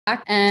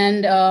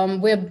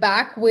And we're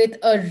back with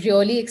a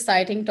really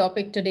exciting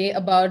topic today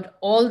about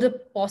all the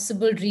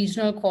possible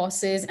regional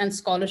courses and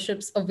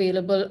scholarships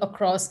available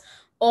across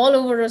all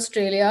over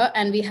Australia.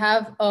 And we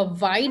have a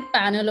wide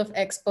panel of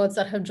experts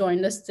that have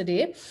joined us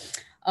today.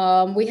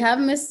 We have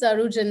Ms.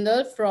 Saru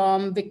Jindal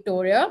from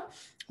Victoria,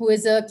 who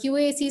is a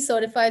QAC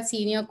certified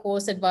senior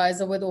course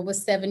advisor with over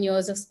 7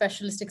 years of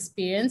specialist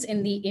experience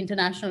in the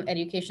international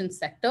education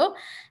sector.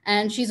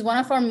 And she's one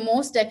of our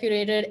most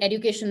decorated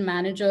education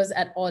managers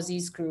at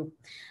Aussizz Group.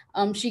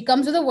 She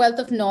comes with a wealth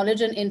of knowledge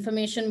and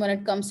information when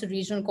it comes to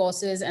regional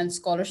courses and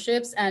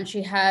scholarships, and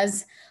she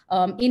has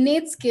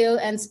innate skill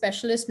and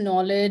specialist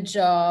knowledge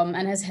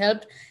and has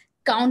helped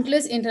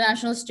countless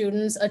international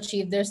students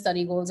achieve their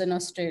study goals in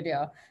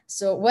Australia.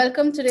 So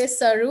welcome today,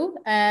 Saru.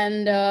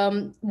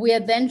 And we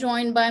are then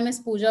joined by Ms.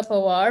 Pooja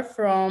Pawar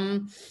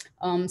from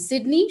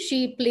Sydney.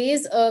 She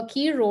plays a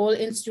key role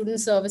in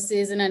student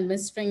services and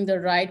administering the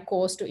right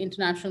course to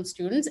international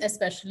students,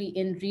 especially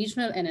in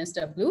regional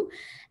NSW.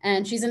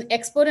 And she's an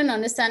expert in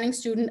understanding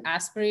student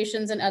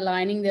aspirations and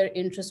aligning their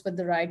interests with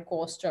the right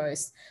course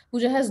choice.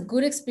 Pooja has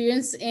good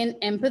experience in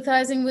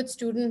empathizing with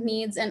student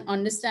needs and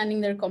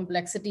understanding their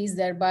complexities,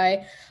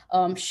 thereby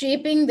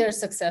shaping their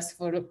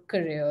successful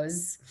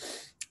careers.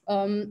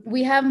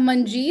 We have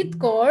Manjeet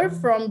Kaur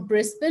from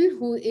Brisbane,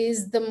 who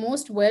is the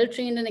most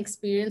well-trained and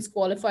experienced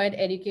qualified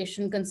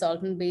education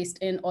consultant based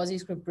in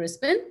Aussizz Group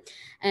Brisbane.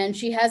 And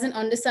she has an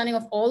understanding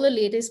of all the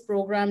latest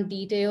program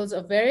details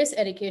of various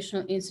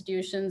educational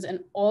institutions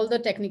and all the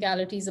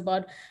technicalities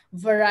about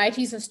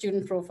varieties of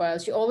student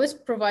profiles. She always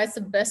provides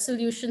the best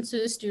solutions to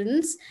the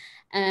students.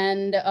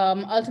 And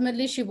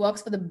ultimately, she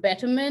works for the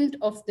betterment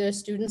of the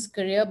student's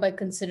career by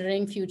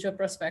considering future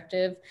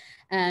perspective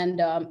and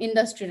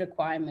industry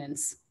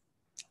requirements.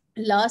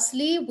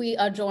 Lastly, we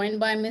are joined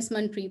by Ms.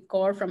 Manpreet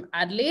Kaur from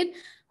Adelaide,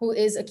 who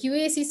is a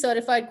QAC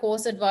certified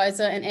course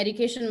advisor and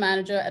education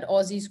manager at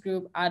Aussizz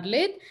Group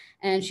Adelaide.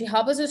 And she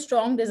harbors a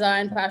strong desire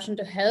and passion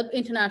to help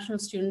international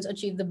students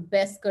achieve the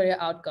best career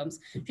outcomes.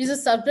 She's a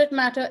subject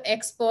matter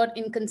expert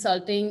in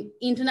consulting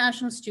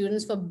international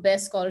students for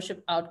best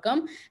scholarship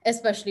outcome,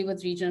 especially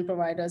with regional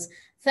providers.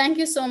 Thank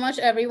you so much,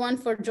 everyone,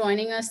 for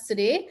joining us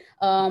today.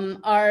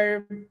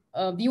 Our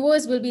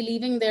viewers will be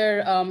leaving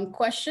their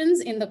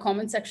questions in the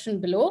comment section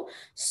below.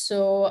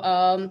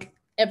 So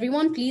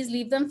everyone, please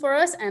leave them for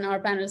us and our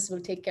panelists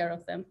will take care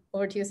of them.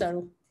 Over to you,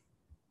 Saru.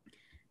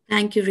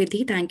 Thank you,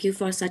 Riddhi. Thank you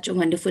for such a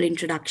wonderful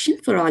introduction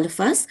for all of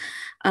us.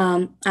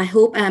 I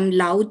hope I'm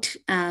loud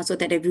so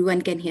that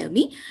everyone can hear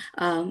me.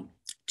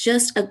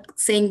 Just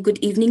saying good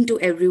evening to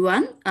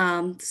everyone.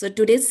 So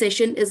today's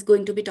session is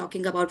going to be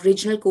talking about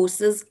regional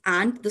courses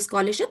and the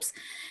scholarships.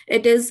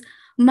 It is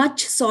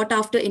much sought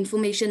after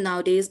information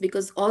nowadays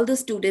because all the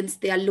students,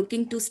 they are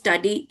looking to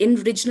study in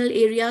regional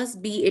areas,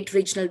 be it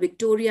regional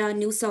Victoria,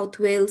 New South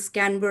Wales,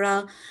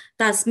 Canberra,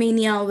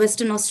 Tasmania,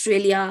 Western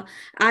Australia,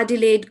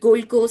 Adelaide,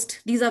 Gold Coast.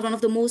 These are one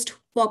of the most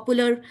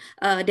popular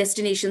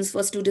destinations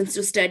for students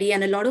to study,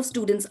 and a lot of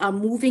students are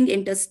moving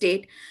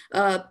interstate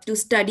to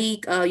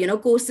study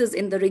courses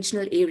in the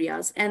regional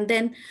areas. And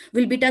then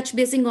we'll be touch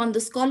basing on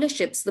the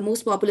scholarships, the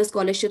most popular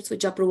scholarships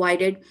which are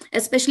provided,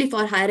 especially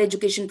for higher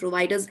education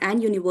providers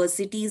and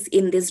universities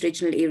in these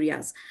regional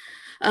areas.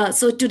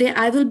 So today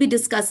I will be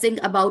discussing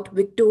about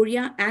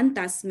Victoria and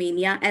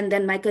Tasmania, and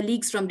then my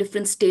colleagues from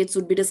different states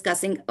would be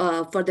discussing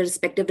for the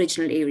respective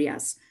regional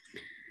areas.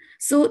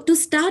 So to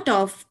start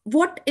off,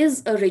 what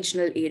is a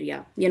regional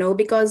area?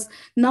 Because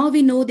now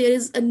we know there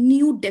is a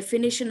new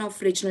definition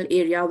of regional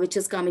area which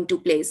is coming to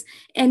place.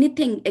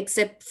 Anything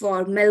except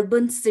for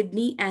Melbourne,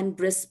 Sydney, and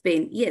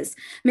Brisbane. Yes,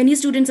 many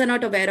students are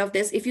not aware of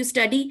this. If you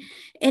study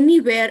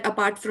anywhere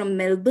apart from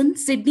Melbourne,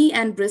 Sydney,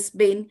 and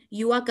Brisbane,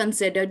 you are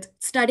considered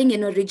studying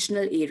in a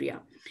regional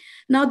area.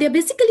 Now, there are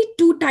basically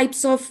two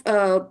types of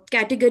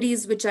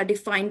categories which are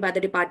defined by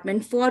the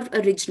department for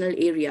a regional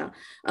area.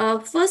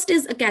 First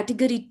is a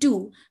category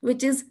 2,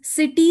 which is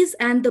cities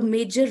and the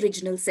major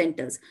regional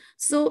centers.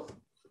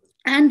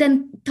 And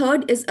then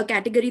third is a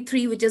category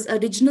 3, which is a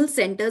regional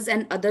centers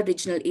and other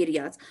regional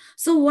areas.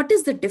 So what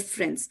is the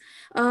difference?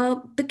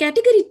 The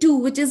category 2,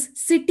 which is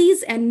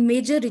cities and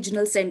major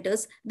regional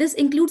centers, this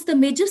includes the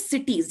major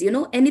cities,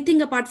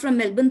 anything apart from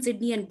Melbourne,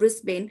 Sydney, and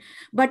Brisbane,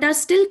 but are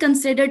still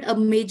considered a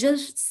major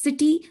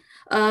city,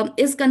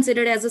 is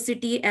considered as a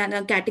city and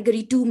a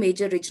category 2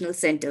 major regional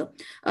center.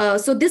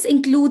 So this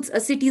includes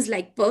cities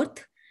like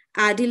Perth,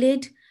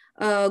 Adelaide,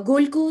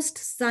 Gold Coast,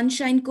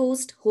 Sunshine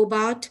Coast,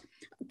 Hobart,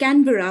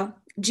 Canberra,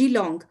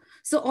 Geelong.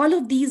 So all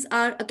of these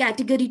are a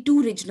category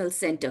 2 regional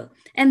center.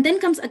 And then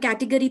comes a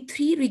category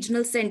 3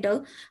 regional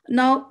center.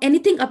 Now,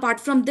 anything apart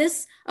from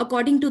this,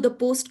 according to the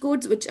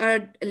postcodes which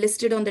are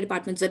listed on the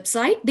department's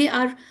website, they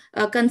are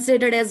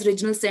considered as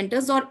regional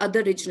centers or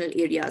other regional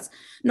areas.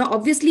 Now,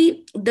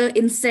 obviously, the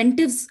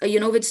incentives,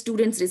 which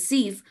students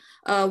receive,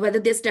 whether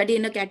they study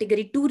in a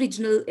category 2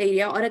 regional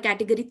area or a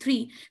category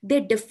 3, they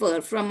differ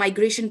from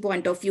migration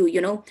point of view.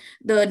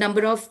 The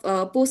number of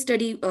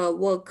post-study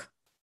work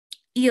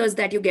years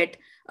that you get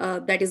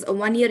that is a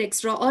 1 year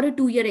extra or a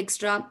 2 year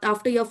extra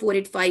after your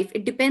 485.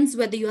 It depends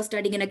whether you are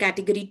studying in a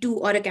category 2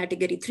 or a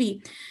category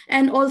 3.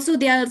 And also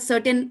there are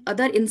certain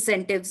other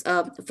incentives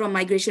from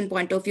migration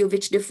point of view,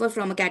 which differ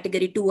from a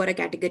category 2 or a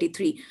category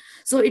 3.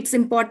 So it's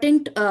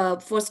important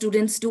for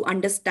students to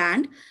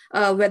understand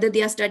whether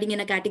they are studying in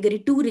a category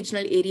 2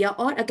 regional area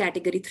or a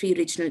category 3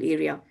 regional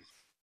area.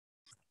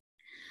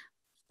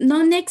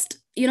 Now, next,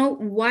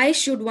 why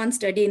should one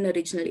study in a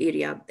regional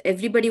area?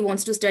 Everybody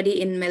wants to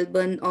study in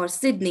Melbourne or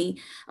Sydney,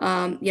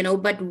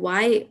 but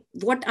why?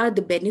 What are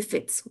the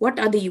benefits? What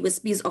are the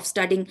USPs of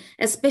studying,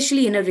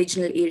 especially in a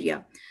regional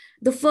area?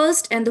 The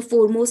first and the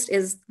foremost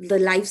is the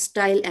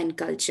lifestyle and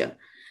culture.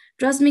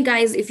 Trust me,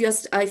 guys, if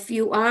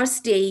you are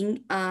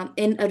staying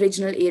in a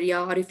regional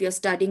area, or if you're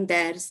studying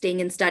there,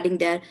 staying and studying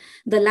there,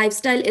 the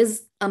lifestyle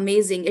is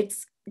amazing.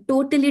 It's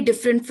totally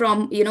different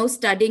from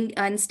studying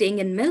and staying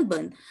in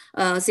Melbourne.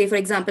 Say for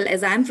example,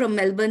 as I'm from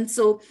Melbourne,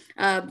 so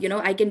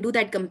I can do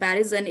that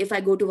comparison. If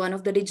I go to one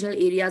of the regional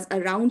areas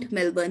around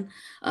Melbourne,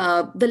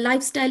 the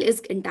lifestyle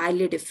is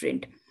entirely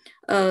different.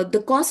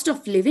 The cost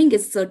of living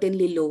is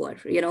certainly lower.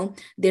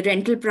 The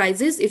rental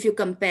prices, if you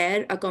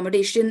compare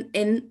accommodation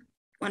in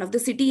one of the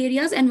city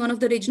areas and one of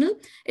the regional,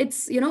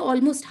 it's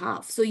almost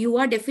half. So you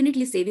are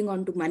definitely saving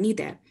on to money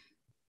there.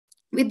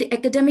 With the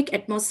academic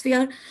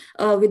atmosphere,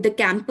 with the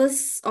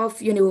campus of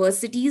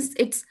universities,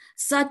 it's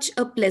such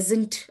a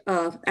pleasant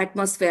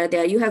atmosphere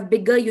there. You have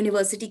bigger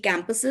university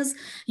campuses.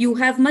 You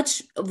have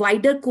much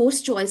wider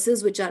course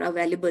choices which are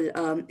available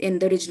in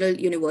the regional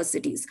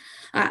universities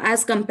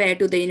as compared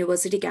to the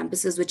university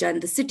campuses which are in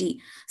the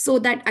city. So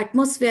that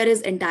atmosphere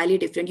is entirely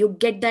different. You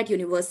get that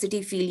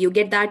university feel, you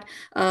get that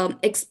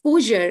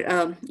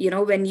exposure,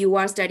 when you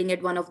are studying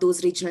at one of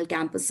those regional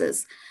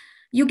campuses.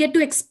 You get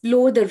to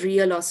explore the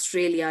real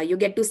Australia. You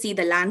get to see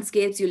the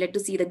landscapes, you get to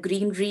see the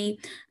greenery,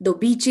 the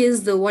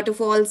beaches, the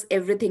waterfalls,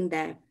 everything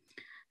there.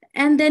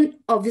 And then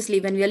obviously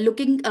when we are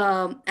looking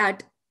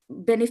at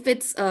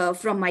benefits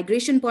from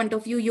migration point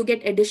of view, you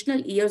get additional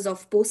years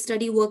of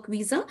post-study work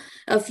visa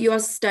if you are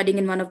studying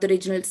in one of the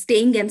regional,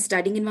 staying and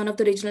studying in one of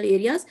the regional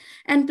areas,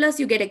 and plus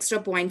you get extra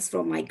points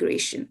from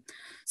migration.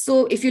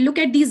 So if you look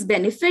at these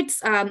benefits,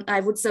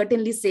 I would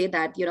certainly say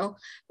that,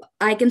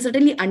 I can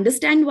certainly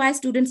understand why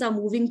students are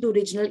moving to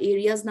regional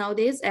areas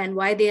nowadays and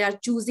why they are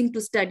choosing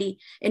to study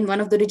in one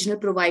of the regional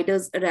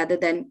providers rather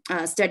than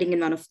studying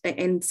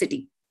in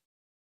city.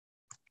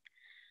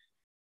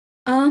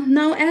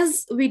 Now,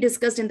 as we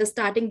discussed in the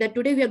starting, that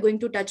today we are going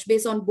to touch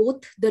base on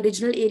both the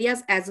regional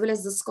areas as well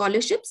as the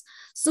scholarships.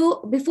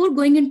 So before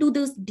going into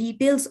the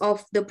details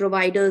of the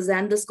providers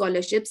and the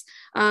scholarships,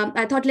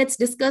 I thought let's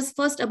discuss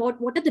first about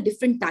what are the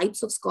different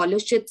types of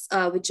scholarships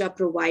which are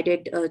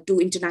provided to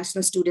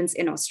international students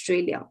in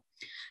Australia.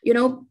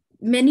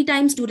 Many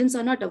times students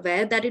are not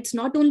aware that it's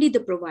not only the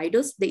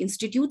providers, the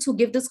institutes who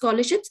give the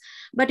scholarships,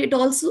 but it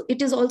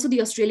is also the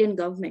Australian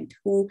government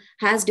who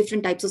has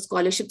different types of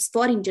scholarships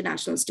for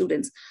international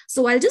students.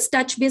 So I'll just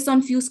touch base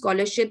on few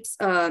scholarships,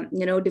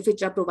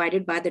 which are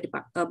provided by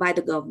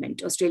the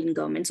government, Australian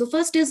government. So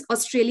first is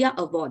Australia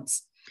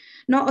Awards.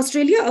 Now,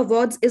 Australia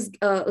Awards is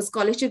a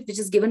scholarship which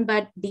is given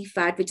by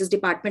DFAT, which is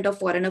Department of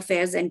Foreign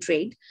Affairs and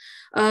Trade.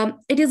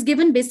 It is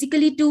given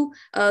basically to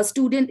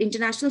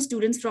international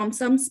students from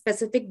some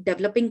specific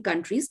developing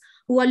countries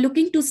who are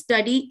looking to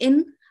study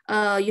in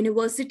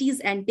universities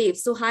and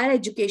TAFEs, so higher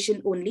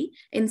education only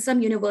in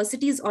some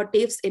universities or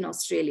TAFEs in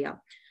Australia.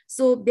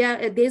 So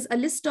there's a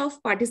list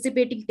of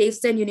participating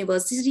TAFEs and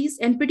universities,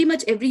 and pretty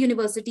much every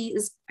university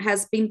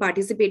has been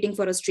participating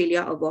for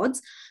Australia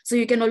Awards. So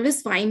you can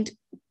always find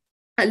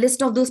a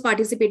list of those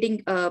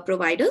participating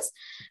providers.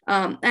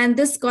 And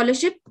this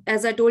scholarship,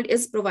 as I told,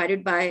 is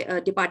provided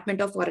by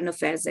Department of Foreign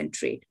Affairs and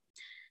Trade.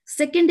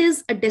 Second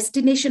is a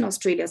Destination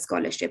Australia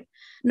Scholarship.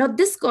 Now,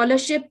 this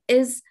scholarship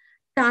is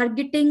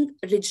targeting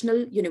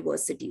regional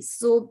universities.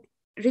 So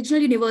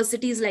regional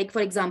universities like,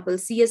 for example,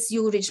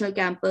 CSU Regional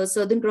Campus,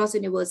 Southern Cross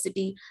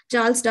University,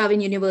 Charles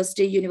Darwin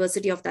University,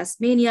 University of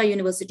Tasmania,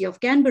 University of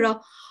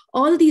Canberra,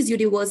 all these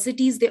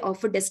universities, they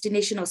offer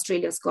Destination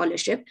Australia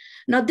Scholarship.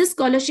 Now, this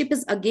scholarship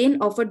is again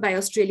offered by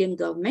Australian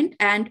government,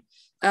 and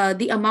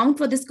the amount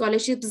for this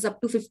scholarship is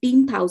up to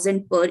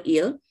 15,000 per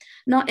year.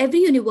 Now, every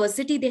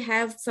university, they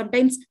have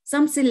sometimes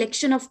some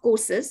selection of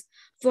courses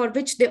for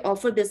which they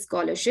offer this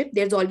scholarship.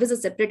 There's always a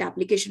separate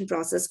application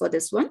process for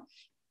this one.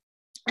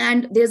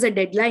 And there's a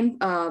deadline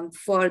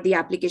for the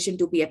application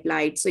to be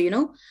applied.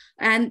 So,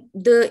 and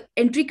the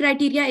entry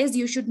criteria is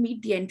you should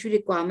meet the entry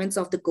requirements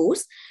of the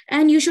course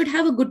and you should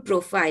have a good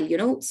profile,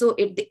 So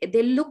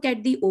they look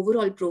at the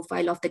overall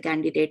profile of the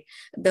candidate.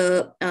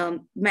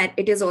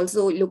 It is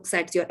also looks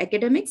at your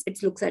academics,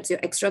 it looks at your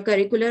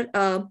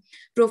extracurricular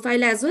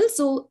profile as well.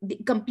 So the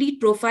complete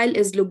profile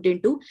is looked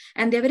into,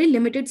 and there are very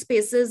limited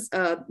spaces,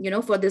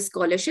 for this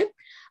scholarship.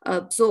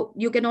 So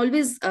you can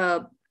always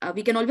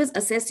we can always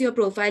assess your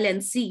profile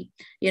and see,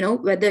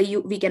 whether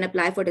we can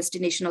apply for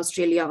Destination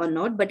Australia or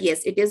not. But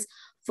yes, it is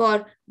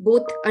for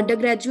both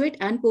undergraduate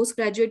and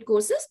postgraduate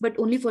courses, but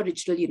only for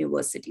regional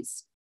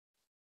universities.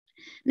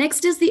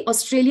 Next is the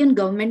Australian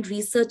Government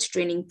Research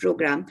Training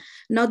Program.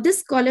 Now, this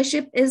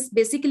scholarship is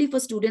basically for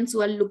students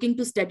who are looking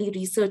to study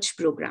research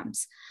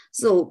programs.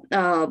 So,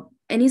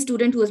 any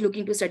student who is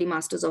looking to study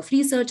Masters of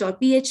Research or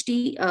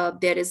PhD,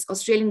 there is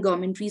Australian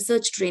Government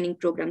Research Training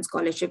Program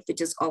scholarship,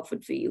 which is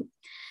offered for you.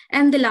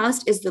 And the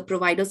last is the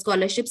provider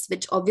scholarships,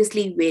 which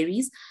obviously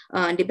varies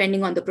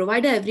depending on the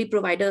provider. Every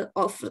provider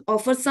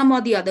offers some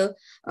or the other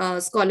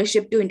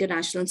scholarship to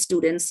international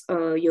students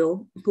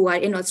who are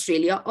in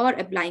Australia or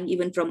applying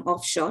even from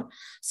offshore.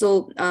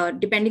 So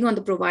depending on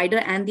the provider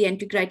and the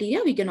entry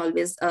criteria, we can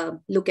always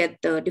look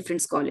at the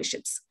different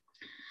scholarships.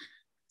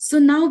 So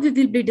now we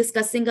will be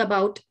discussing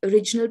about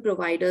regional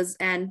providers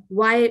and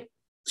why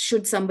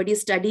should somebody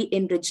study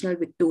in regional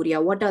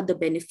Victoria? What are the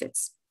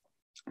benefits?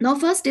 Now,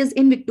 first is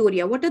in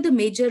Victoria, what are the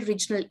major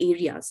regional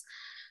areas?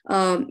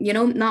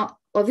 Now,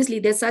 obviously,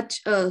 there's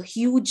such a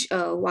huge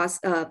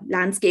vast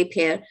landscape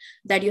here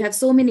that you have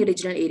so many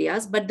regional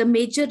areas, but the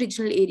major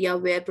regional area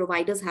where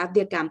providers have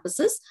their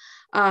campuses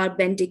are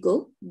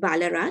Bendigo,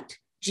 Ballarat,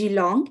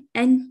 Geelong,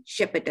 and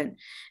Shepparton.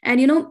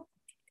 And,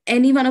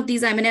 any one of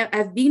these, I mean,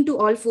 I've been to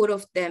all four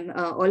of them,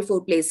 all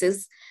four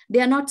places. They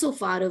are not so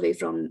far away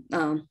from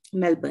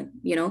Melbourne.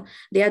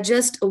 They are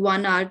just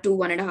 1 hour to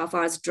 1.5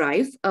 hours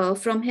drive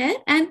from here,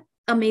 and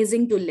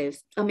amazing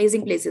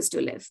places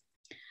to live.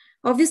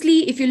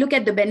 Obviously, if you look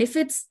at the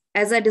benefits,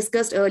 as I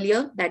discussed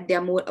earlier, that they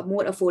are more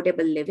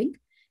affordable living.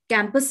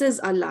 Campuses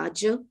are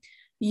larger,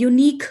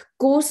 unique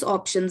course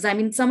options. I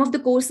mean, some of the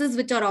courses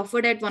which are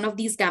offered at one of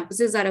these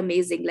campuses are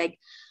amazing. Like,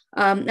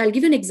 I'll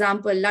give you an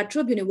example. La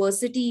Trobe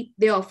University,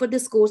 they offer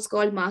this course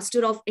called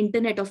Master of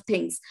Internet of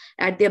Things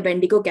at their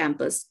Bendigo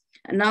campus.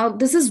 Now,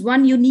 this is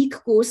one unique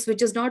course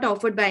which is not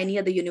offered by any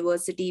other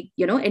university,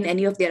 in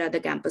any of their other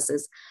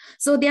campuses.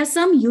 So there are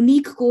some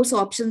unique course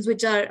options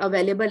which are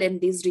available in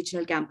these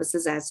regional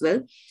campuses as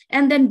well.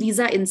 And then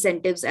visa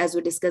incentives, as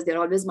we discussed, there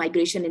are always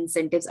migration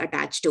incentives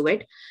attached to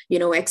it,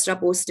 extra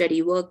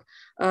post-study work,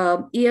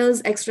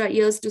 extra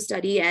years to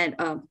study, and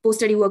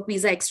post-study work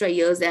visa, extra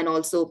years, and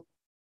also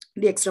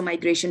the extra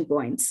migration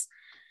points.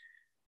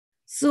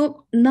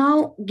 So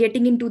now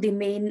getting into the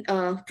main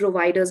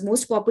providers,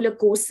 most popular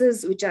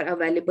courses which are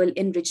available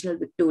in regional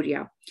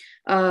Victoria.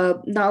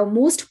 Now,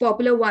 most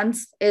popular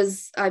ones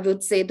is, I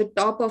would say, the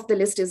top of the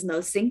list is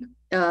nursing.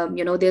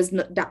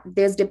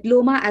 There's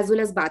diploma as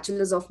well as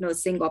bachelor's of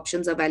nursing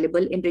options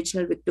available in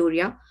regional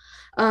Victoria.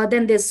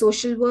 Then there's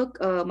social work,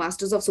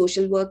 masters of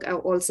social work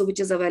also, which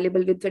is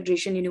available with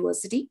Federation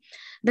University.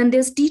 Then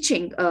there's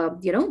teaching,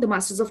 the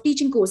masters of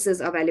teaching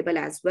courses available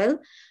as well.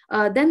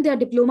 Then there are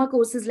diploma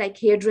courses like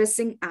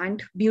hairdressing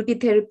and beauty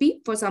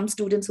therapy for some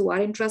students who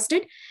are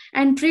interested,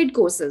 and trade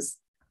courses,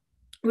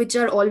 which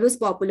are always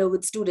popular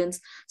with students.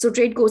 So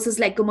trade courses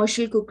like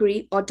commercial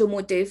cookery,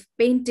 automotive,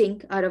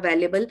 painting are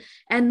available.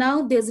 And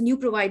now there's a new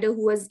provider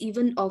who is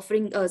even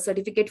offering a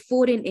certificate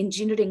 4 in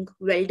engineering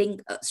welding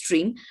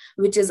stream,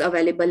 which is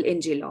available in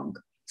Geelong.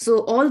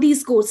 So all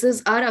these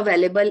courses are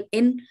available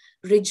in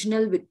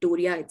regional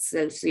Victoria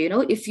itself. So,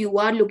 if you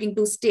are looking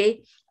to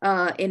stay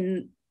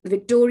in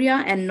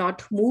Victoria and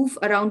not move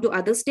around to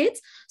other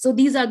states, so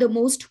these are the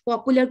most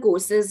popular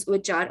courses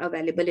which are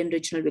available in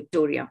regional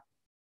Victoria.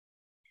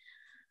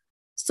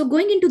 So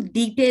going into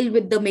detail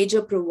with the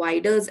major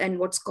providers and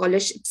what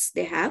scholarships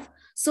they have.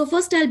 So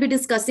first I'll be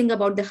discussing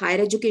about the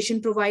higher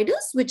education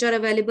providers which are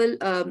available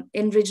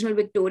in regional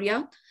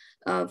Victoria.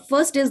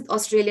 First is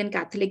Australian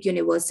Catholic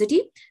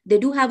University. They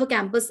do have a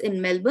campus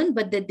in Melbourne,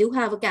 but they do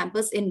have a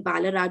campus in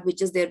Ballarat,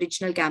 which is their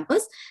regional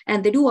campus.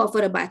 And they do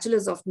offer a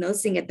bachelor's of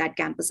nursing at that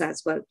campus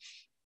as well.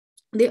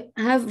 They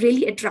have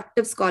really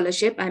attractive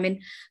scholarship. I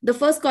mean, the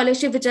first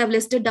scholarship which I've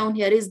listed down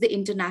here is the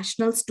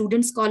International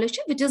Student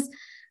Scholarship, which is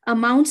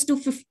amounts to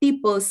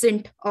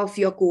 50% of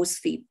your course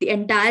fee, the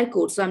entire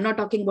course. So I'm not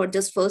talking about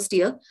just first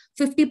year,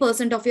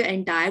 50% of your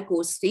entire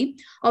course fee.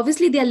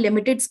 Obviously, there are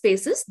limited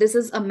spaces. This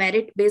is a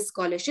merit-based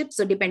scholarship.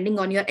 So depending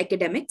on your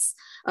academics,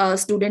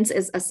 students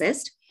is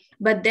assessed.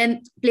 But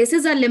then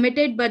places are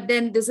limited, but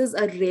then this is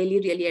a really,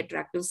 really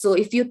attractive. So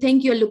if you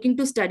think you're looking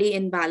to study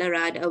in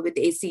Ballarat with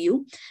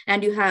ACU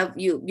and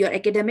your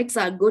academics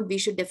are good, we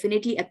should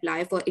definitely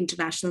apply for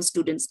International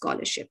Student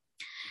Scholarship.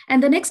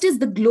 And the next is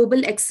the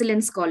Global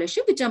Excellence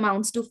Scholarship, which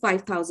amounts to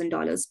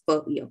 $5,000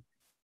 per year.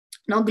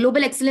 Now,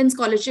 Global Excellence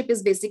Scholarship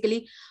is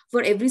basically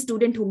for every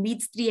student who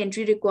meets the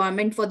entry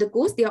requirement for the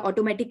course, they are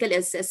automatically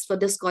assessed for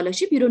the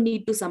scholarship. You don't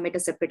need to submit a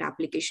separate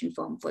application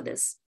form for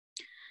this.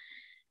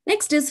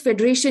 Next is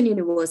Federation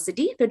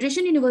University.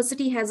 Federation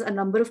University has a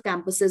number of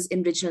campuses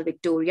in regional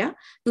Victoria.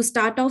 To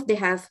start off, they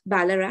have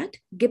Ballarat,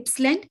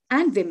 Gippsland,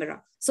 and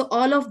Wimmera. So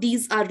all of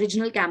these are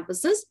regional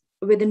campuses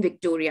within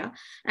Victoria.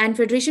 And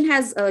Federation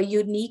has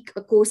unique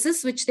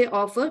courses which they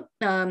offer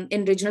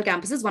in regional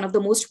campuses. One of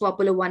the most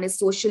popular one is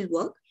social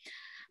work.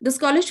 The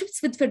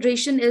scholarships with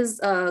Federation is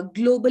a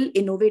Global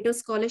Innovator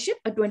Scholarship,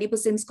 a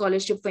 20%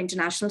 scholarship for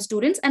international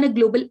students, and a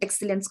Global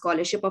Excellence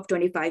Scholarship of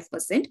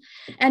 25%.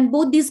 And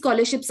both these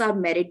scholarships are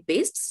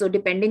merit-based. So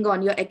depending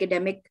on your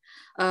academic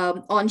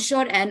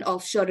onshore and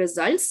offshore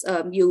results,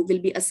 you will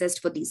be assessed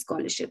for these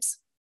scholarships.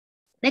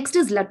 Next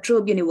is La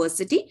Trobe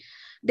University.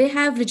 They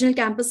have regional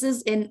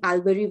campuses in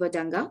Albury,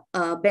 Wodonga,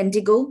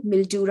 Bendigo,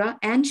 Mildura,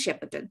 and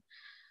Shepparton.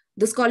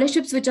 The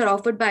scholarships which are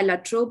offered by La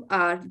Trobe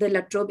are the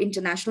La Trobe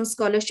International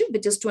Scholarship,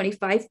 which is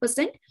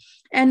 25%.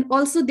 And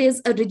also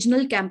there's a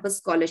regional campus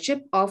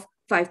scholarship of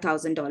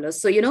 $5,000.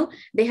 So,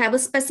 they have a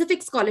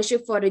specific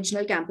scholarship for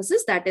regional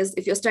campuses. That is,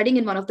 if you're studying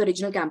in one of the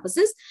regional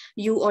campuses,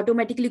 you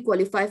automatically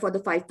qualify for the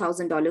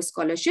 $5,000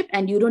 scholarship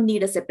and you don't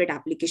need a separate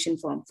application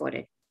form for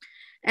it.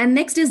 And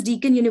next is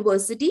Deakin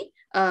University,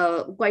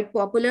 quite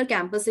popular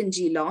campus in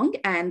Geelong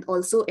and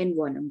also in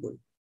Warrnambool.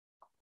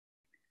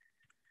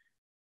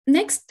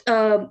 Next,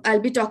 I'll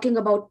be talking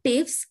about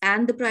TAFEs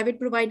and the private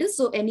providers.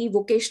 So any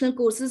vocational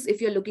courses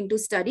if you're looking to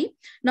study.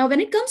 Now,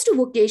 when it comes to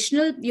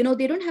vocational,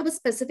 they don't have a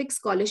specific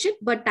scholarship,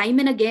 but time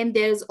and again,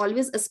 there's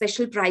always a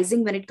special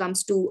pricing when it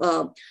comes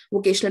to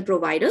vocational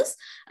providers.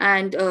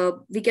 And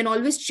we can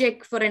always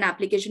check for an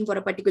application for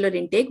a particular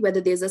intake,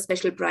 whether there's a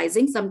special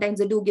pricing. Sometimes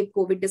they do give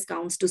COVID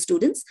discounts to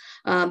students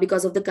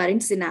because of the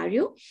current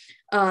scenario.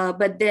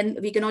 But then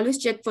we can always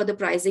check for the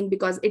pricing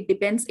because it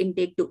depends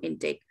intake to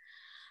intake.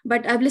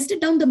 But I've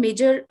listed down the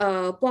major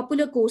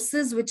popular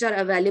courses which are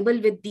available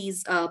with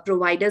these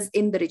providers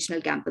in the regional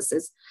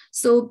campuses.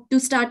 So to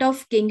start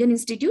off, Kangan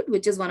Institute,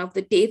 which is one of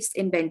the TAFEs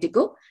in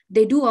Bendigo,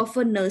 they do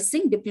offer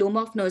nursing.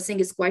 Diploma of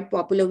nursing is quite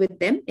popular with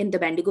them in the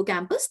Bendigo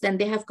campus. Then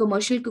they have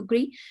commercial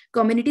cookery,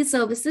 community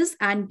services,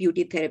 and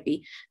beauty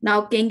therapy.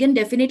 Now, Kangan,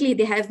 definitely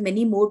they have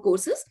many more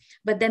courses,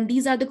 but then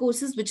these are the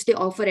courses which they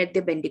offer at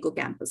the Bendigo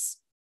campus.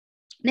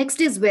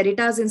 Next is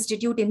Veritas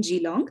Institute in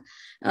Geelong.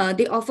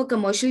 They offer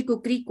commercial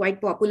cookery,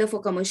 quite popular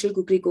for commercial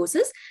cookery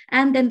courses.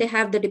 And then they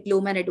have the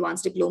diploma and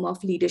advanced diploma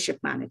of leadership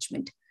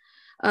management.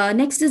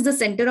 Next is the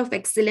Center of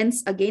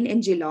Excellence, again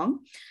in Geelong.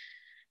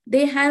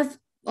 They have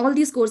all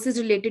these courses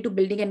related to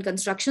building and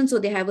construction. So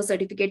they have a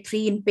certificate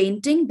 3 in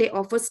painting. They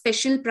offer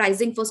special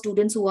pricing for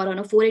students who are on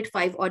a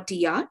 485 or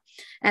TR.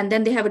 And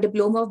then they have a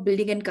diploma of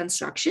building and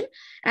construction.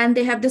 And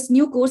they have this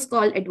new course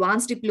called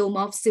Advanced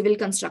Diploma of Civil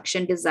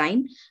Construction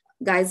Design.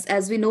 Guys,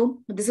 as we know,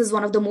 this is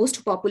one of the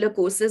most popular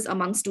courses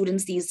among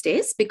students these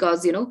days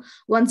because,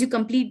 once you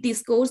complete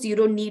this course, you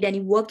don't need any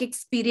work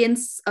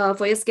experience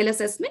for your skill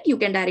assessment. You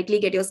can directly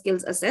get your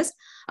skills assessed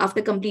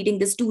after completing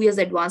this 2 years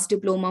advanced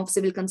diploma of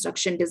civil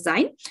construction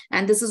design.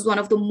 And this is one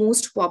of the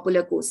most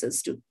popular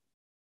courses too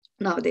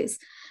nowadays.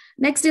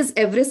 Next is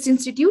Everest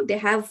Institute. They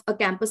have a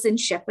campus in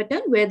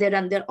Shepparton where they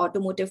run their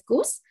automotive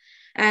course.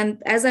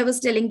 And as I was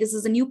telling, this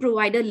is a new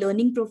provider,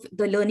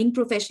 the learning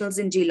professionals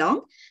in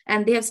Geelong.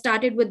 And they have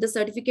started with the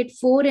certificate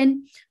 4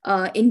 in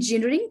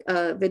engineering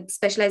with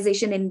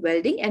specialization in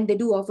welding. And they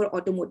do offer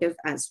automotive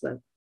as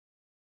well.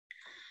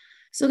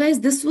 So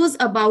guys, this was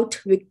about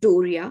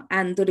Victoria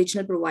and the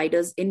regional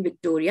providers in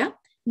Victoria.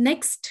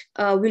 Next,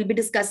 we'll be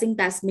discussing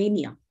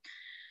Tasmania.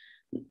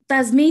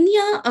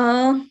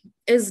 Tasmania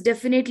is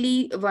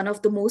definitely one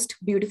of the most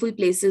beautiful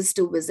places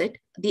to visit.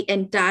 The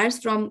entire,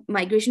 from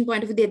migration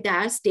point of view, the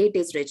entire state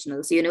is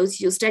regional. So,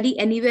 you study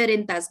anywhere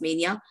in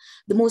Tasmania.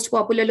 The most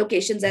popular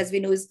locations, as we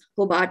know, is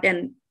Hobart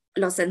and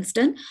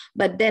Launceston.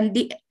 But then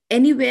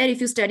anywhere, if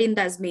you study in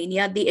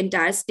Tasmania, the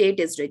entire state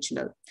is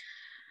regional.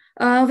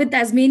 With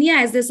Tasmania,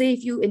 as they say,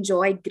 if you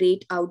enjoy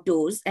great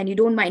outdoors and you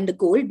don't mind the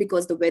cold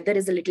because the weather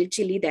is a little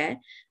chilly there,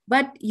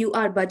 but you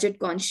are budget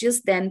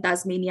conscious, then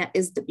Tasmania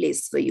is the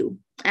place for you.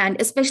 And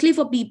especially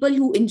for people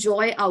who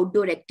enjoy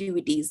outdoor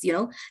activities,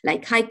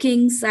 like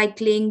hiking,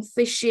 cycling,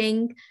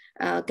 fishing,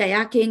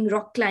 kayaking,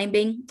 rock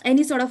climbing,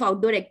 any sort of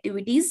outdoor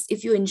activities.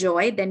 If you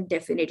enjoy, then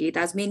definitely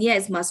Tasmania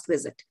is must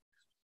visit.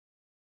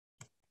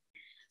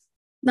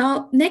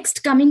 Now,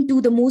 next, coming to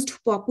the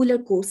most popular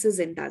courses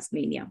in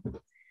Tasmania.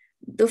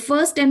 The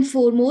first and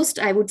foremost,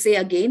 I would say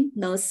again,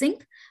 nursing,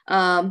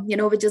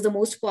 which is the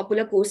most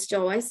popular course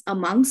choice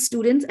among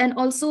students. And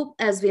also,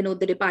 as we know,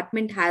 the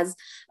department has,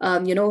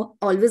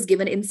 always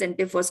given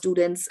incentive for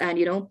students and,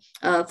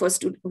 for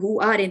students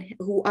who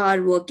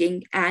are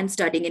working and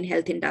studying in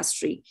health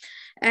industry.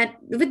 And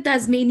with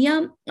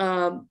Tasmania,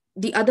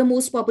 the other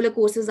most popular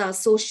courses are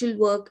social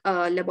work,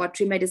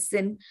 laboratory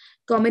medicine,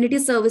 community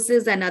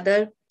services and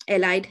other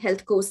allied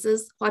health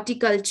courses,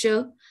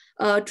 horticulture,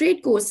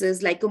 trade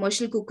courses like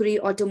commercial cookery,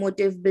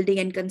 automotive, building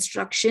and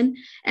construction.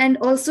 And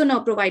also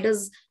now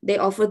providers, they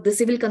offer the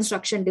civil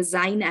construction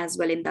design as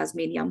well in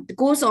Tasmania. The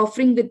course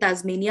offering with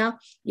Tasmania,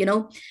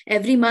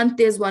 every month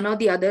there's one or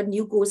the other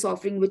new course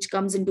offering which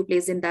comes into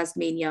place in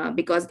Tasmania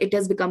because it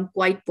has become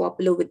quite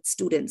popular with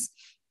students.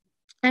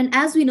 And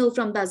as we know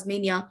from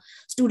Tasmania,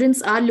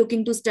 students are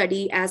looking to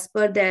study as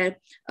per their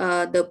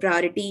the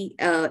priority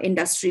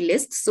industry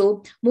list.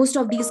 So most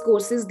of these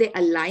courses, they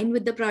align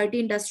with the priority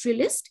industry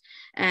list.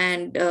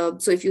 And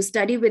so if you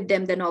study with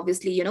them, then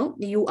obviously,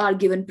 you are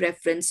given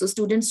preference. So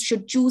students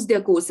should choose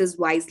their courses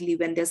wisely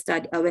when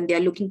they are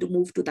looking to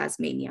move to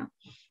Tasmania.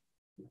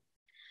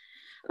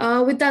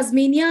 With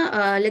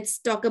Tasmania, let's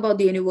talk about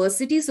the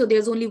university. So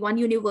there's only one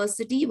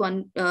university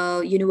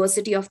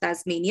of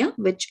Tasmania,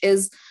 which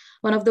is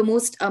one of the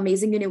most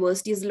amazing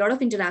universities. A lot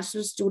of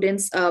international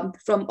students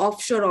from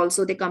offshore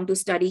also, they come to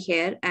study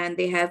here, and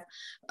they have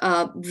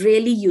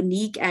really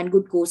unique and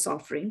good course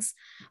offerings.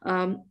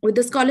 With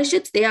the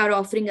scholarships, they are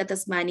offering a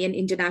Tasmanian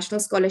international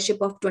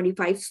scholarship of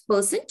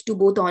 25% to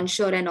both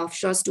onshore and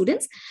offshore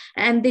students.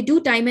 And they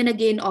do time and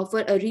again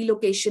offer a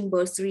relocation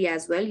bursary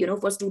as well,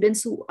 for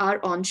students who are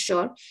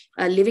onshore,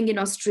 living in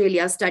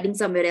Australia, studying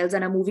somewhere else,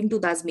 and are moving to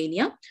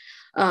Tasmania.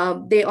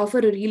 They offer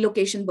a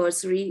relocation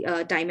bursary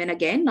time and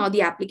again. Now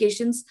the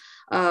applications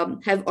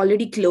have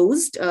already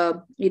closed,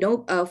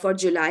 for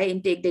July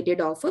intake they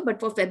did offer, but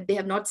for Feb they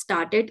have not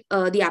started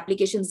the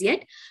applications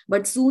yet.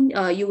 But soon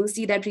you will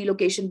see that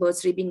relocation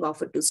bursary being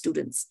offered to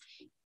students.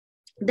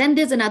 Then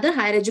there's another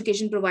higher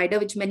education provider,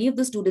 which many of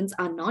the students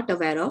are not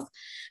aware of.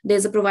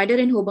 There's a provider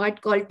in Hobart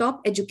called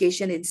Top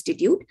Education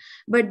Institute,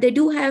 but they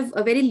do have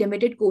a very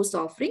limited course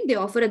offering. They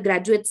offer a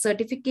graduate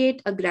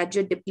certificate, a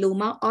graduate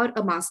diploma, or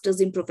a master's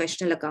in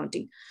professional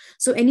accounting.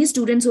 So any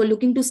students who are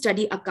looking to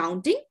study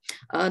accounting,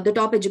 the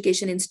Top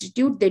Education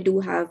Institute, they do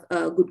have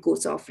good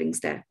course offerings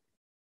there.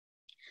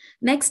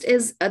 Next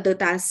is the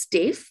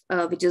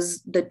TAFE, which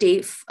is the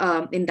TAFE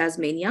in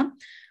Tasmania.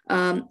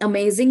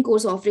 Amazing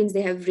course offerings.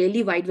 They have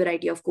really wide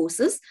variety of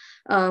courses.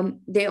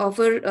 They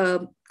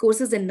offer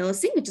courses in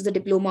nursing, which is a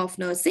diploma of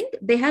nursing.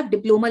 They have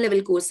diploma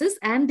level courses,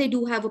 and they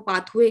do have a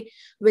pathway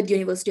with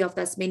University of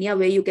Tasmania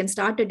where you can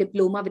start a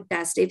diploma with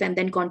TAFE and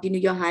then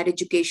continue your higher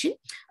education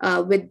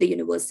with the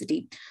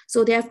university.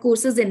 So they have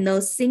courses in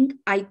nursing,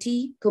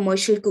 IT,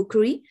 commercial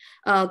cookery,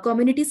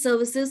 community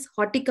services,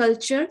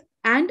 horticulture,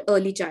 and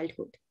early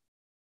childhood.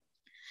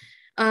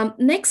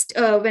 Next,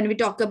 when we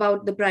talk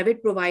about the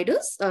private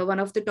providers, one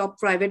of the top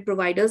private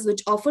providers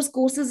which offers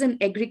courses in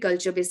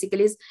agriculture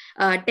basically is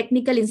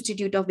Technical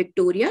Institute of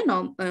Victoria,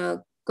 now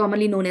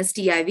commonly known as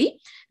TIV.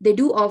 They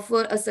do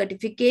offer a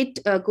certificate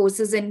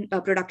courses in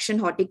production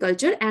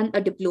horticulture and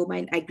a diploma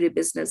in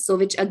agribusiness. So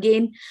which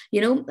again,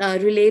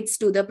 relates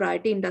to the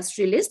priority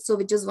industry list. So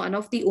which is one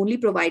of the only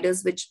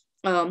providers which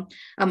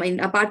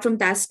apart from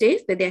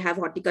TAFE, where they have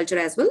horticulture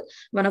as well,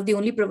 one of the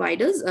only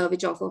providers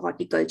which offer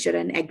horticulture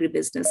and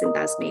agribusiness in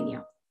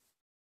Tasmania.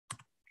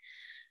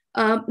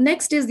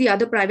 Next is the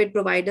other private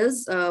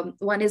providers.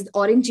 One is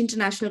Orange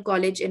International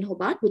College in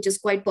Hobart, which is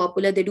quite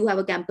popular. They do have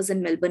a campus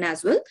in Melbourne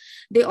as well.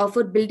 They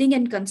offer building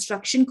and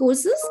construction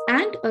courses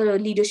and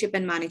leadership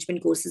and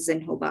management courses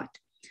in Hobart.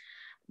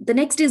 The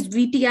next is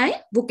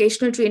VTI,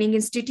 Vocational Training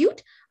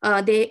Institute.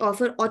 They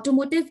offer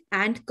automotive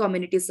and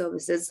community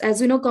services. As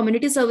you know,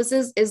 community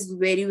services is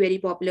very, very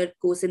popular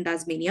course in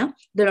Tasmania.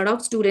 There are a lot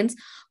of students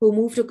who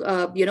move to,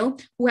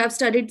 who have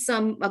studied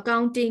some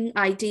accounting,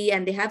 IT,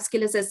 and they have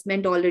skill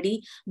assessment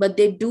already, but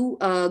they do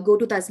go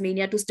to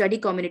Tasmania to study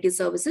community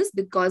services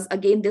because,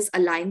 again, this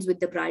aligns with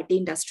the priority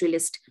industry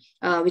list,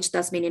 which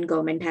Tasmanian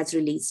government has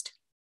released.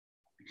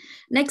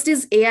 Next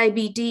is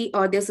AIBT,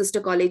 or their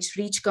sister college,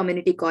 Reach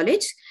Community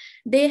College.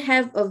 They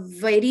have a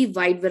very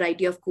wide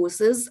variety of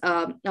courses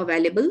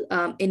available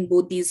in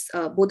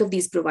both of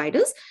these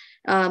providers.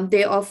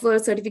 They offer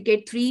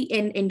Certificate 3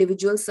 in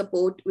individual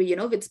support,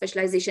 with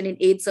specialization in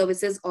aid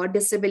services or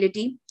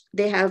disability.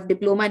 They have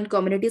diploma in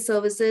community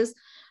services,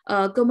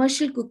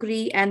 commercial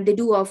cookery, and they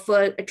do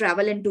offer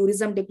travel and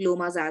tourism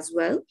diplomas as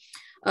well.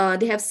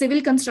 They have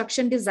civil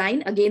construction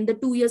design. Again, the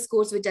 2 years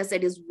course, which I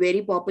said is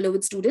very popular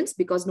with students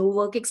because no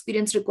work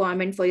experience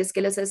requirement for your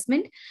skill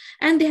assessment.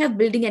 And they have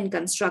building and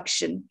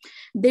construction.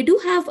 They do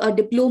have a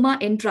diploma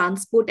in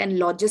transport and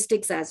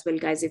logistics as well,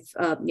 guys, if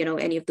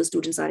any of the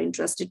students are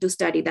interested to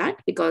study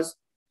that, because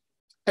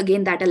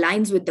again, that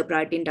aligns with the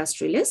priority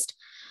industry list.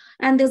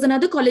 And there's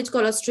another college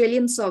called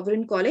Australian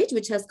Sovereign College,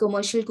 which has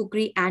commercial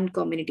cookery and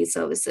community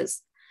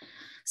services.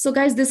 So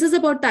guys, this is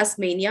about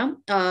Tasmania.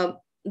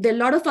 There are a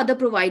lot of other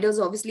providers.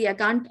 Obviously, I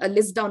can't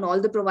list down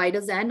all the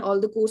providers and all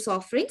the course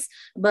offerings,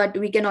 but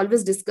we can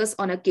always discuss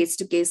on a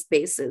case-to-case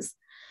basis.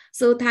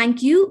 So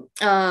thank you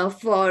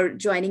for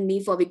joining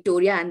me for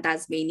Victoria and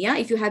Tasmania.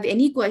 If you have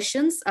any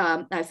questions,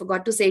 I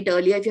forgot to say it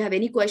earlier, if you have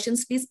any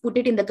questions, please put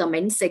it in the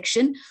comment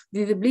section.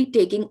 We will be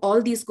taking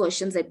all these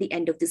questions at the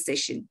end of the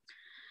session.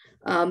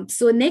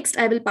 So next,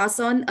 I will pass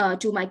on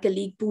to my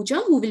colleague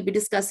Pooja, who will be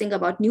discussing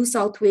about New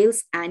South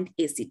Wales and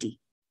ACT.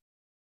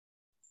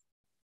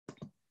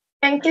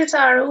 Thank you,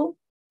 Saru,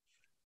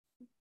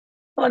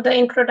 for the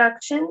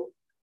introduction.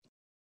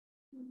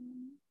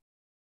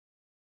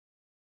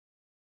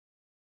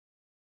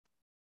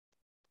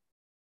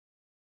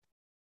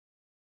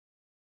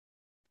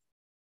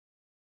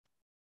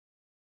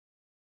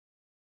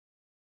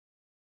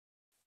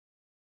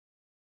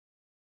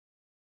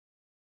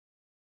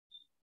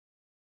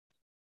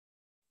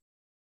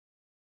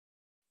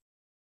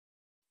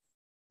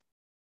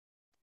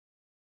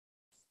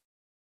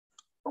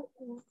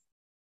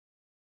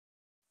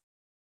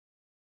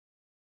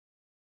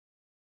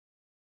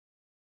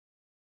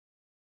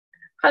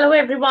 Hello,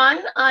 everyone.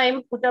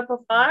 I'm Pooja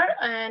Papar,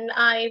 and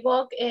I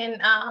work in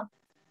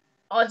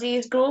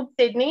Aussizz Group,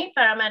 Sydney,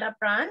 Parramatta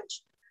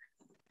branch.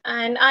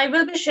 And I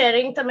will be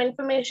sharing some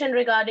information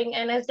regarding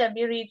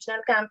NSW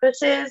regional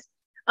campuses,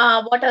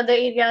 what are the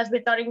areas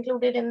which are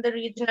included in the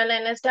regional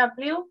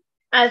NSW,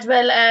 as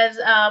well as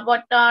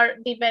what are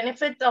the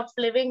benefits of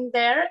living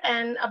there,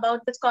 and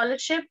about the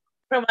scholarship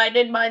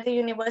provided by the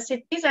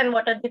universities, and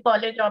what are the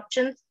college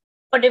options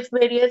for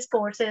various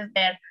courses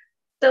there.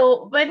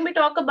 So when we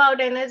talk about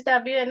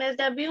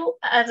NSW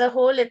as a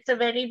whole, it's a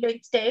very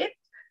big state.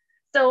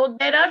 So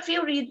there are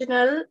few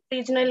regional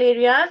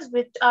areas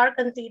which are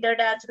considered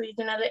as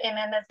regional in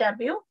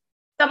NSW.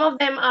 Some of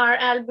them are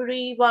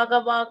Albury,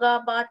 Wagga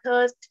Wagga,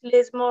 Bathurst,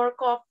 Lismore,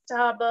 Coffs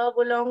Harbour,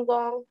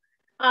 Wollongong,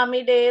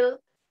 Armidale.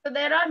 So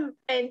there are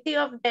plenty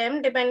of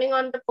them depending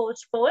on the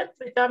postcodes,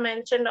 which are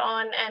mentioned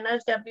on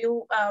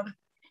NSW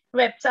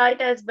website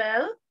as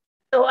well.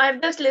 So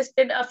I've just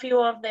listed a few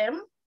of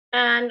them.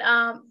 And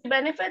the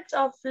benefits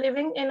of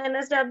living in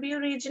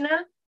NSW regional,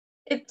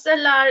 it's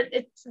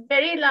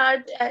very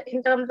large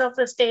in terms of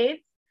the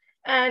state,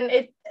 and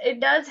it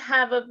does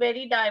have a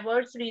very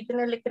diverse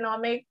regional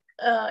economic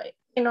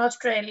in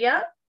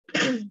Australia.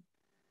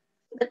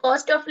 The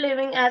cost of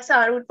living, as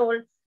Saru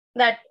told,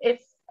 that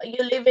if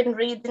you live in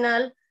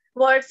regional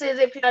versus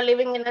if you are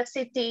living in a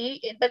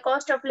city, the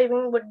cost of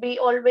living would be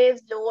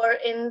always lower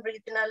in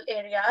regional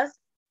areas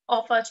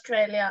of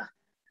Australia.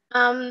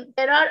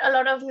 There are a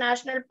lot of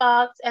national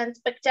parks and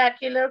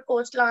spectacular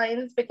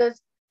coastlines because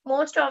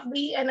most of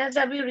the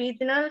NSW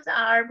regionals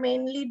are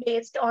mainly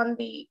based on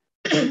the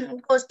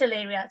coastal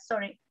areas.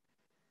 Sorry.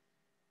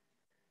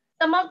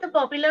 Some of the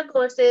popular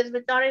courses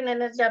which are in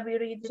NSW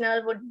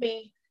regional would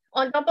be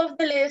on top of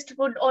the list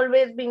would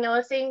always be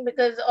nursing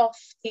because of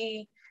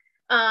the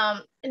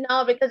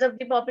now because of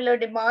the popular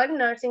demand,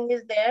 nursing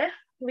is there.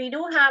 We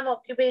do have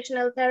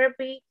occupational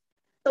therapy,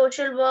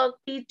 social work,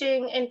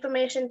 teaching,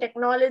 information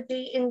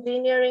technology,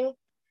 engineering,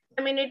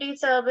 community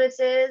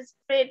services,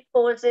 trade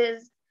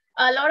courses.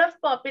 A lot of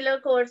popular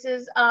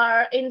courses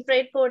are in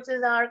trade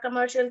courses are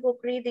commercial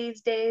cookery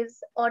these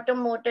days,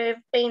 automotive,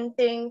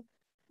 painting,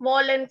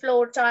 wall and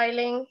floor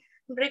tiling,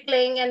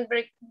 bricklaying, and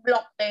brick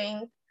block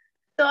laying.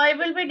 So I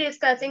will be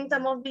discussing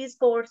some of these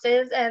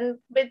courses and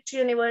which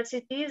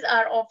universities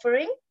are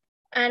offering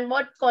and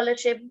what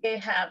scholarship they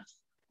have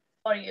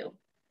for you.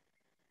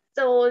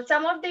 So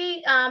some of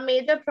the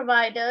major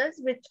providers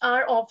which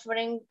are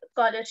offering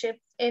scholarships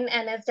in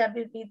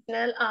NSW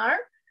regional are,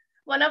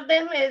 one of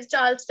them is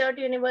Charles Sturt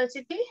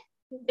University.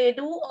 They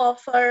do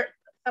offer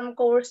some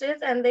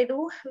courses and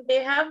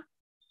they have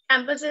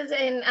campuses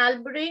in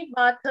Albury,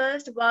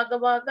 Bathurst, Wagga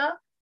Wagga,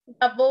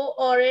 Dubbo,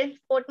 Orange,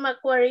 Port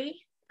Macquarie,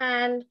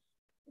 and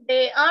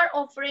they are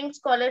offering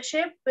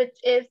scholarship, which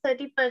is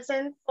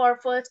 30% for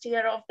first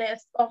year of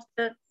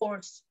the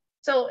course.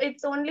 So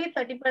it's only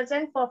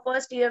 30% for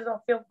first years of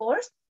your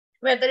course,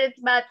 whether it's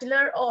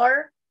bachelor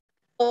or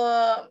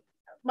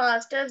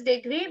master's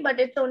degree, but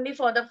it's only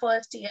for the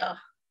first year.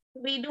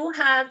 We do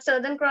have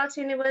Southern Cross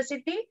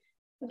University.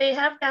 They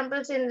have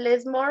campus in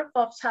Lismore,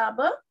 Coffs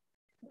Harbour.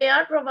 They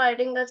are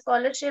providing a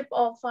scholarship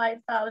of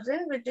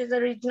 5,000, which is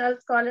a regional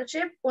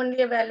scholarship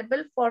only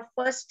available for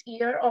first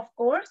year of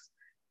course,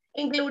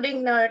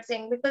 including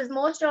nursing, because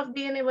most of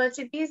the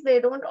universities, they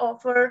don't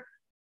offer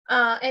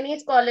any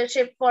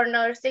scholarship for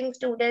nursing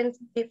students.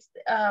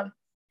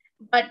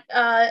 But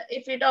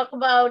if you talk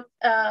about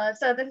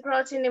Southern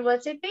Cross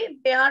University,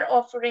 they are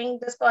offering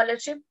the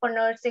scholarship for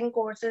nursing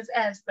courses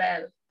as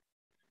well.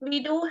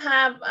 We do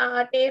have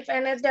TAFE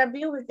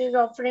NSW, which is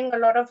offering a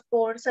lot of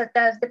courses such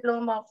as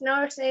Diploma of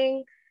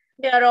Nursing.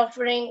 They are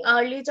offering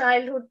early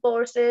childhood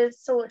courses,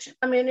 social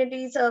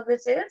community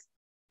services.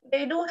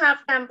 They do have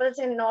campus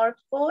in North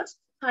Coast,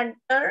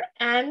 Hunter,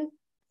 and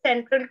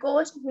Central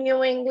Coast,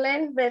 New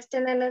England,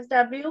 Western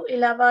NSW,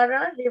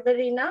 Illawarra,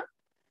 Riverina.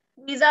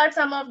 These are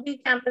some of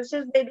the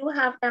campuses. They do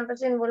have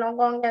campus in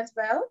Wollongong as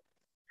well.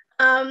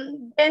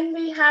 Then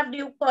we have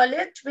Duke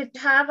College, which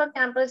have a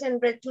campus in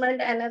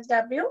Richmond,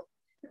 NSW.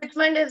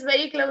 Richmond is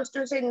very close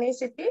to Sydney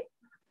City.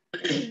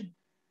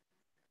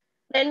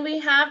 Then we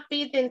have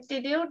Peace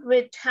Institute,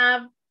 which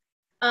have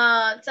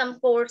some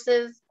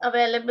courses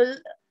available.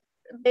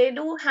 They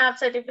do have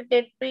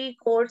certificate-free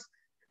course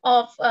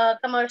of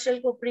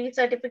commercial cookery,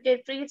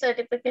 certificate-free,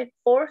 certificate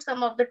for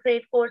some of the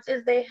trade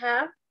courses they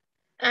have,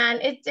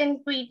 and it's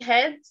in Tweed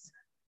Heads.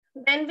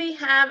 Then we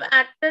have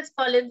Actors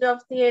College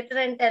of Theatre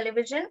and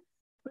Television,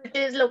 which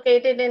is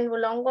located in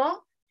Wollongong,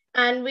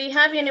 and we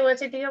have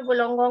University of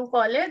Wollongong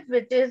College,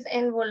 which is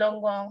in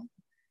Wollongong.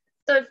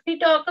 So if we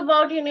talk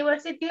about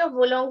University of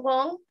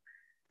Wollongong,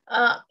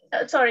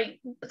 so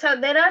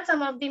there are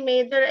some of the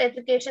major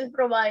education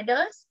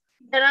providers.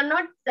 There are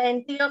not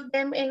plenty of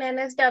them in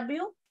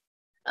NSW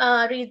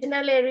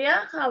regional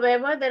area.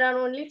 However, there are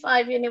only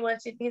 5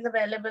 universities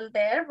available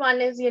there.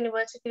 One is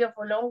University of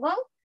Wollongong,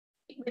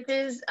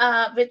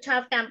 which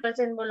have campus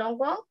in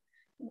Wollongong.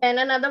 Then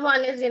another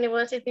one is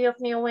University of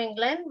New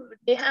England.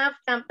 They have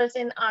campus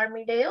in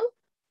Armidale.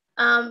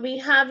 We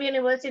have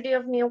University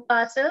of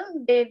Newcastle.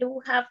 They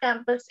do have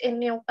campus in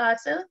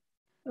Newcastle.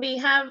 We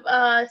have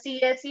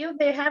CSU.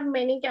 They have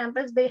many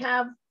campuses. They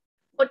have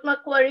Port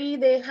Macquarie,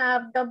 they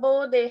have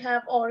Dubbo, they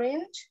have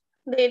Orange.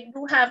 They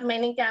do have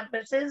many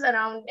campuses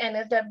around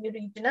NSW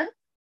regional.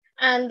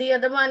 And the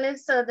other one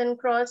is Southern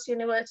Cross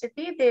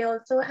University. They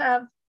also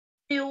have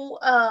few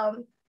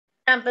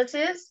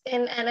campuses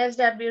in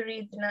NSW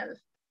regional.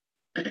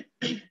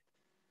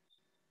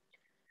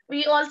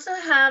 We also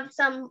have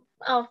some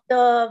of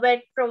the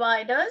VET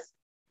providers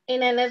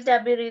in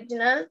NSW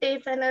regional.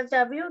 TAFE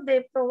NSW,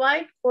 they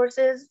provide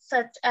courses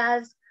such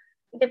as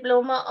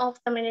Diploma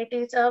of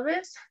Community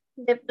Service,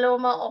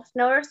 Diploma of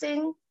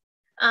Nursing.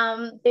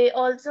 They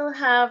also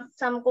have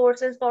some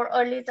courses for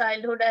early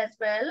childhood as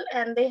well,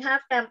 and they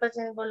have campus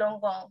in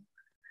Wollongong.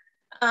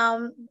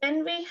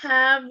 Then we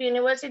have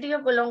University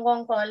of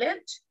Wollongong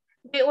College.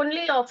 They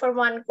only offer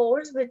one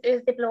course, which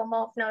is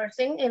Diploma of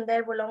Nursing in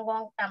their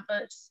Wollongong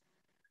campus.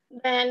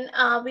 Then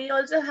we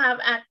also have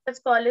Actors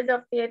College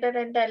of Theatre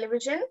and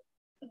Television.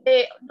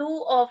 They do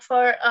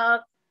offer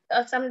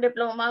some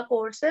diploma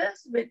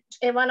courses, which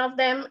one of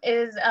them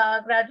is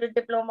Graduate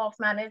Diploma of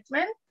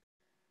Management.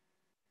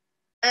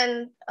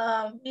 And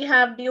we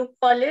have Duke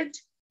College.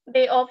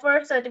 They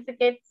offer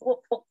certificate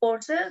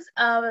courses.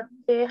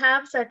 They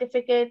have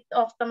certificate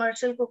of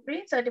commercial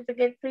cookery,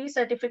 certificate 3,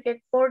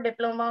 certificate 4,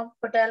 Diploma of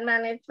Hotel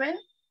Management.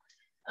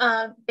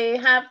 They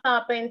have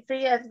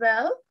carpentry as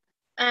well.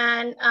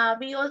 And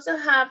we also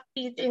have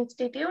Teach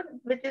Institute,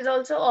 which is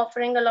also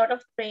offering a lot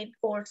of trade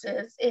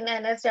courses in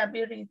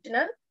NSW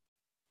regional.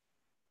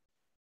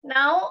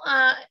 Now,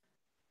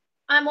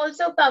 I'm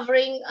also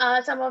covering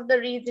some of the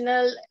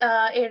regional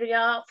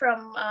area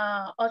from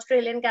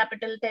Australian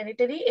Capital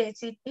Territory,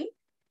 ACT.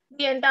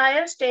 The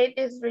entire state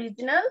is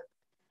regional,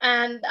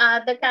 and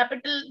the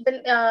capital,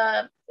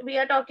 we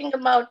are talking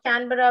about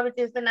Canberra, which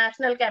is the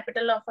national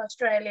capital of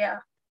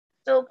Australia.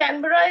 So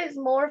Canberra is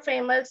more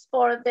famous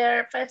for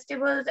their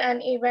festivals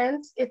and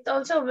events. It's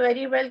also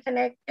very well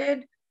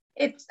connected.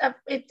 It's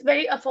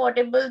very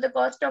affordable. The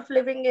cost of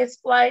living is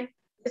quite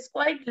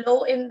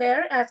low in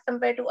there as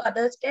compared to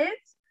other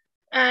states.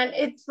 And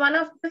it's one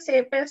of the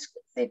safest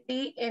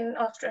city in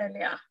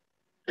Australia.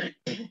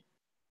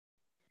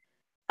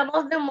 Some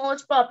of the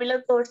most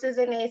popular courses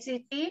in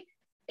ACT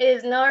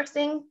is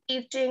nursing,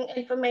 teaching,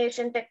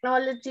 information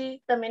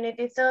technology,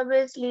 community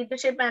service,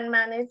 leadership and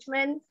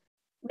management,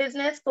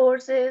 business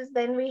courses.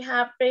 Then we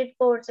have trade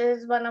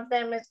courses. One of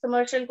them is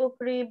commercial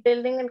cookery,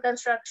 building and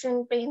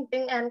construction,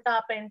 painting and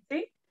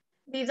carpentry.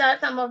 These are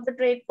some of the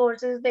trade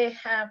courses they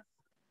have.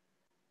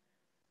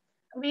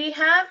 We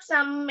have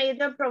some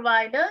major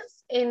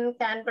providers in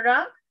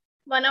Canberra.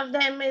 One of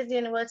them is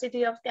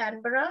University of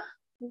Canberra.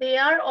 They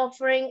are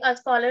offering a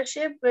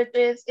scholarship, which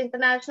is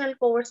International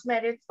Course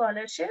Merit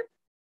Scholarship,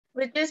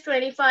 which is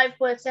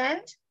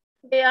 25%.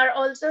 They are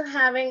also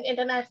having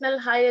International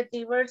High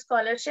Achiever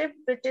Scholarship,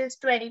 which is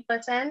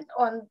 20%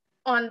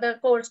 on the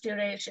course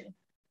duration.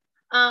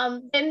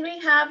 Then we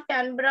have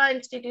Canberra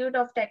Institute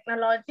of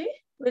Technology,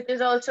 which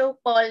is also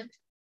called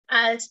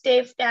as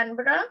TAFE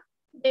Canberra.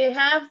 They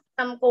have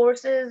some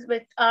courses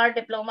which are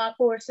diploma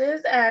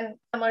courses and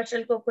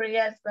commercial cookery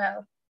as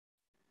well.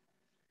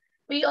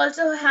 We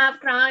also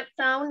have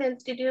Crown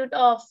Institute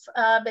of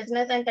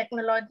Business and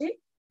Technology.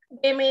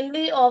 They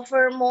mainly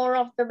offer more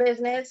of the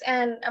business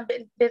and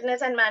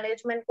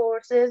management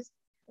courses.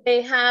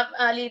 They have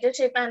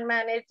leadership and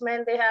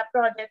management. They have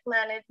project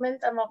management,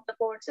 some of the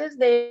courses.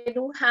 They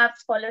do have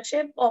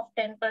scholarship of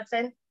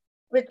 10%,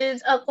 which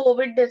is a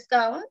COVID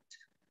discount.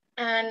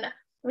 And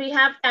we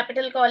have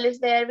Capital College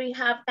there. We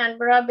have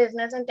Canberra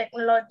Business and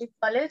Technology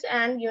College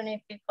and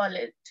Unity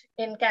College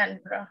in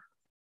Canberra.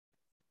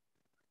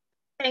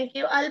 Thank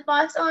you. I'll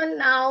pass on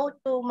now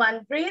to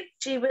Manpreet.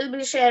 She will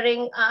be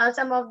sharing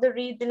some of the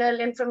regional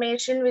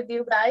information with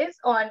you guys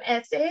on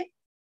SA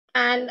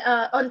and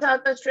on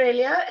South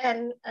Australia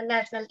and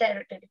National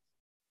Territory.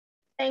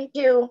 Thank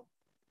you.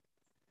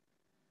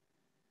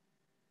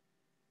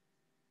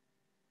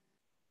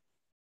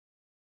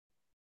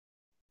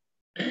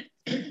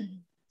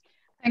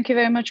 Thank you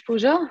very much,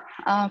 Pooja,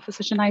 for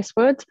such a nice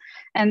words.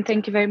 And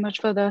thank you very much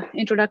for the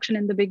introduction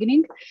in the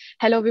beginning.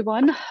 Hello,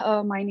 everyone.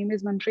 My name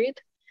is Manpreet.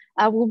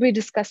 I will be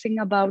discussing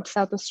about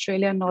South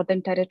Australia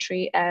Northern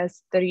Territory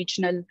as the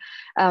regional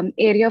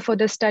area for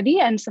the study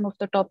and some of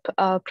the top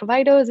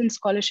providers and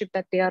scholarship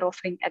that they are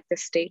offering at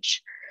this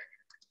stage.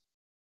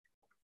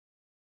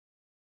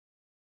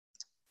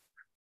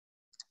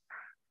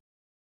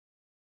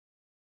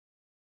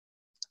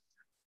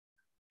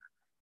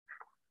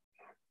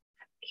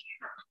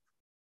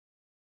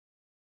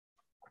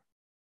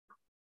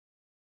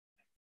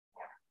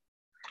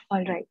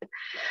 All right.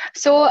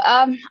 So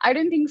I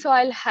don't think so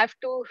I'll have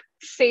to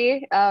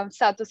say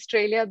South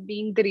Australia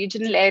being the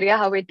regional area,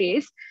 how it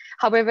is.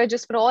 However,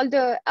 just for all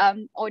the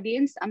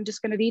audience, I'm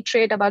just going to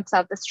reiterate about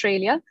South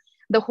Australia.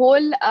 The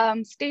whole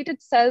state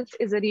itself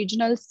is a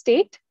regional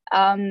state.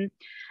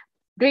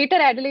 Greater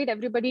Adelaide,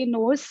 everybody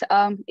knows,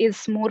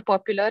 is more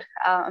popular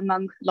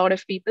among a lot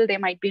of people. They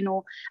might be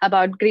know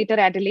about Greater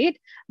Adelaide,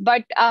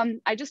 but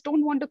I just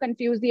don't want to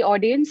confuse the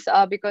audience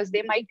because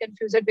they might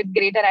confuse it with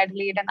Greater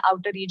Adelaide and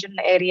outer regional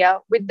area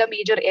with the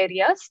major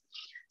areas.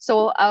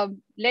 So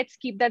let's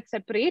keep that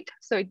separate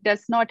so it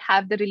does not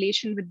have the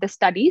relation with the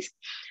studies.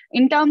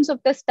 In terms of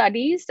the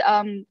studies,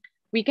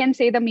 we can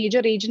say the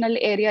major regional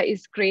area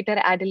is Greater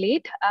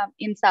Adelaide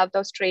in South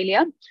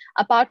Australia.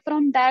 Apart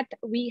from that,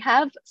 we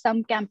have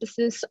some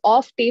campuses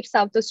of TAFE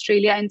South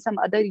Australia in some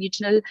other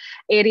regional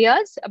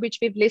areas, which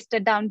we've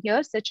listed down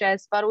here, such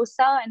as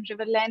Barossa and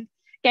Riverland,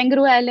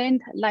 Kangaroo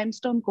Island,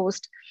 Limestone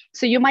Coast.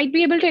 So you might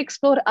be able to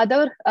explore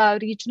other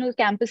regional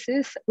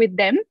campuses with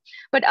them.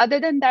 But other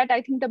than that,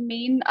 I think the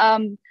main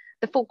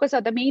the focus or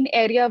the main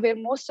area where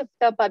most of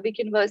the public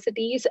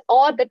universities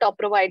or the top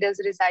providers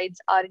resides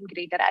are in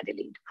Greater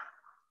Adelaide.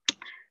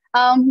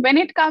 When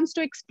it comes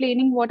to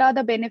explaining what are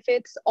the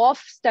benefits of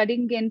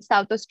studying in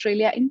South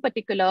Australia in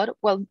particular,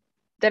 well,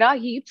 there are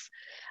heaps.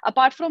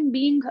 Apart from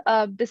being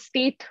the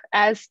state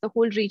as the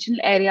whole regional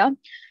area,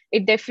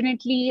 it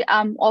definitely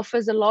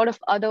offers a lot of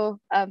other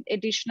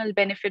additional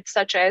benefits,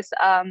 such as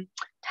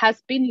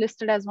has been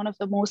listed as one of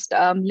the most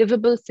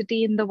livable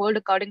city in the world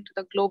according to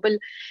the Global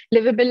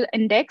Livable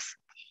Index.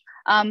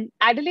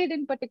 Adelaide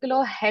in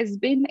particular has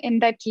been in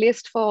that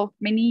list for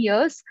many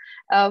years,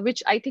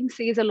 which I think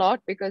says a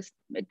lot because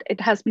it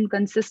has been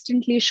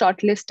consistently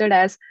shortlisted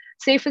as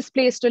safest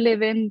place to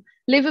live in,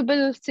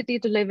 livable city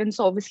to live in.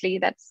 So obviously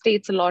that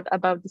states a lot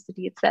about the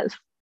city itself.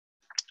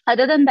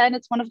 Other than that,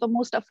 it's one of the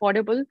most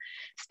affordable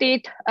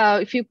state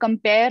if you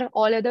compare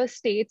all other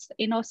states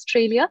in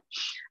Australia.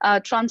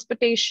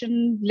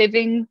 Transportation,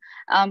 living,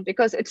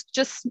 because it's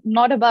just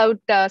not about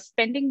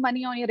spending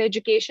money on your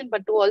education,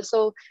 but to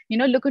also, you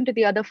know, look into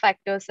the other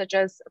factors such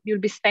as you'll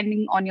be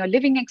spending on your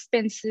living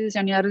expenses,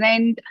 on your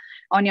rent,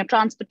 on your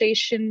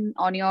transportation,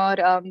 on your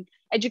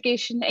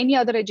education, any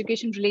other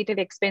education related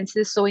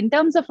expenses. So in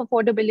terms of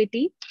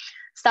affordability,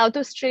 South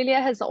Australia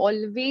has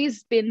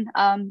always been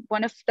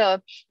one of the,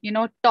 you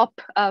know,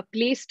 top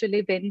place to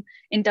live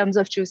in terms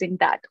of choosing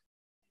that.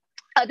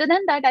 Other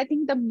than that, I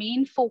think the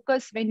main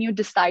focus when you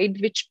decide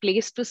which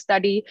place to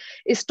study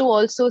is to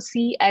also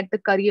see at the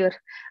career,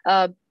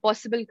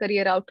 possible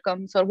career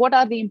outcomes, or what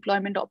are the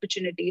employment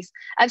opportunities.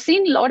 I've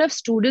seen a lot of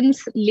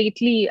students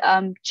lately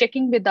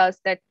checking with us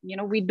that, you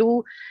know, we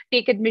do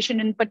take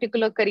admission in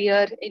particular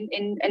career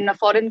in a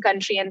foreign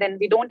country, and then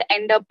we don't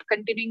end up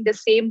continuing the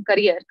same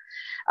career.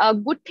 A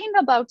good thing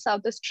about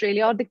South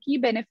Australia, or the key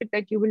benefit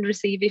that you will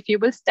receive if you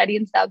will study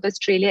in South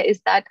Australia, is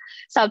that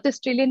South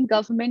Australian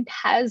government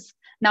has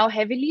now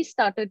heavily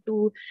started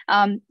to,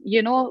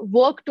 you know,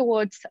 work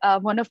towards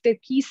one of their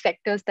key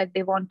sectors that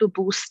they want to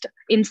boost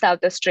in South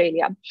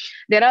Australia.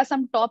 There are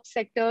some top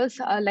sectors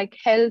like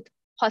health,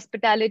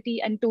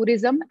 hospitality, and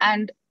tourism,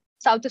 and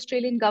South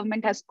Australian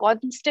government has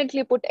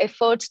constantly put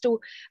efforts to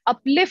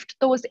uplift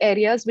those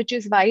areas, which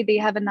is why they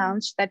have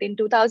announced that in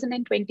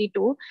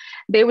 2022,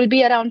 there will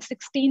be around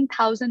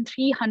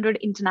 16,300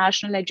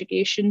 international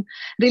education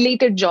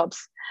related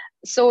jobs.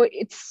 So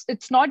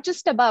it's not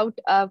just about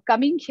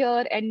coming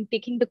here and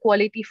taking the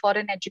quality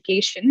foreign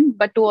education,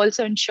 but to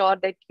also ensure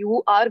that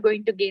you are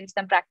going to gain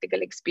some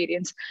practical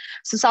experience.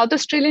 So South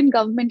Australian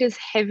government is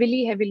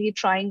heavily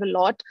trying a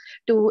lot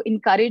to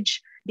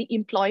encourage the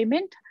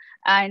employment.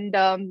 And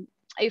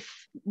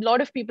if a lot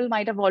of people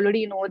might have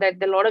already know that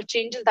there are a lot of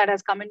changes that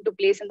has come into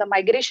place in the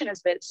migration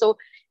as well. So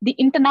the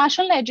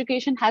international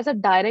education has a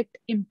direct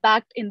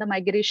impact in the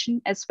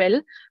migration as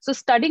well. So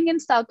studying in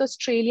South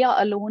Australia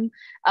alone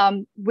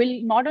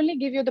will not only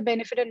give you the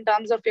benefit in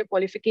terms of your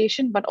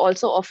qualification, but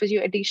also offers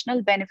you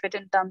additional benefit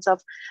in terms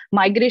of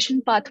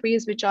migration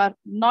pathways, which are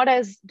not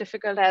as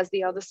difficult as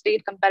the other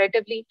state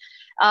comparatively,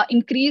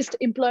 increased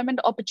employment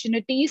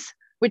opportunities,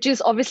 which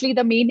is obviously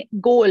the main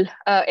goal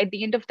at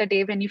the end of the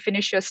day when you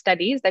finish your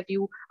studies, that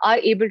you are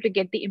able to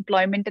get the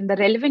employment in the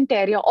relevant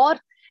area or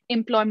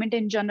employment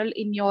in general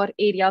in your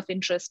area of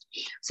interest.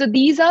 So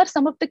these are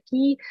some of the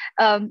key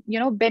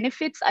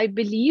benefits, I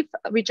believe,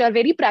 which are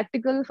very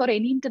practical for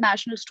any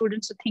international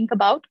students to think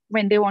about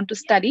when they want to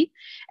study.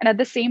 And at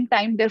the same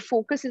time, their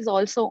focus is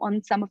also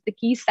on some of the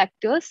key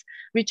sectors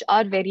which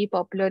are very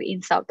popular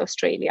in South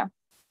Australia.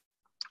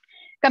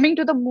 Coming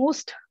to the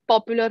most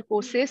popular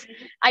courses,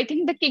 I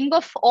think the king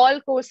of all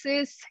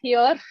courses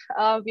here,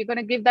 we're going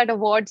to give that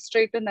award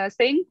straight to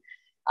nursing.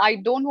 I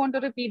don't want to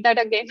repeat that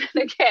again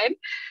and again.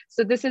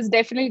 So this is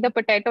definitely the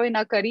potato in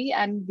our curry,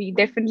 and we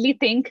definitely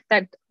think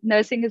that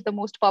nursing is the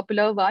most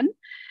popular one.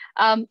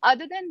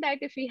 Other than that,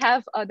 if we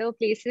have other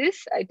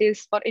places, it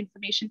is for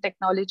information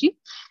technology,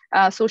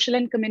 social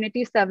and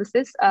community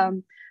services.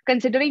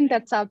 Considering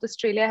that South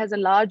Australia has a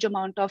large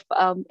amount of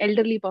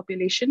elderly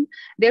population,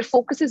 their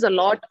focus is a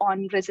lot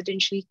on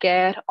residential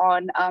care,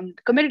 on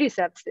community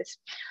services.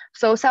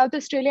 So South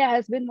Australia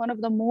has been one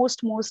of the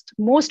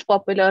most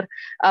popular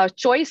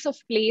choice of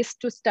place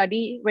to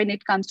study when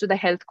it comes to the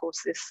health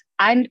courses.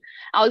 And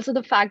also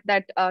the fact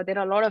that there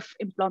are a lot of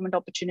employment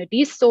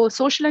opportunities. So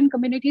social and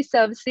community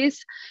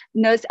services,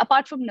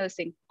 apart from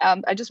nursing,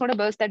 I just want to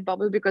burst that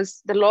bubble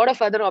because there are a lot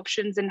of other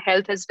options in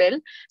health as well.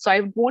 So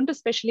I want to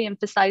especially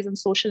emphasize on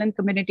social and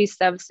community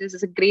services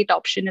is a great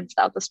option in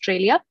South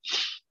Australia.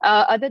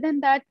 Other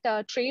than that,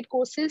 trade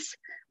courses,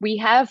 we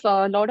have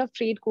a lot of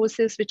trade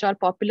courses which are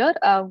popular.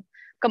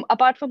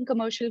 Apart from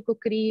commercial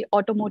cookery,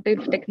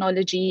 automotive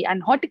technology,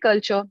 and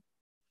horticulture,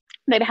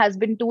 There has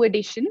been 2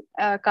 addition,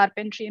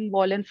 carpentry and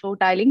wall and floor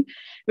tiling,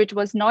 which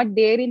was not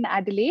there in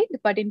Adelaide,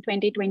 but in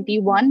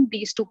 2021,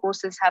 these 2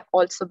 courses have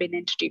also been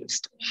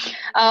introduced.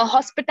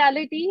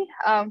 Hospitality,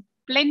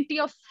 plenty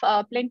of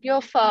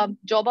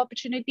job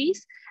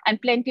opportunities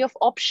and plenty of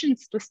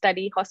options to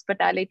study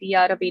hospitality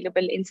are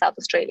available in South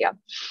Australia.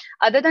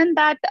 Other than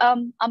that,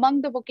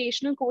 among the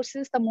vocational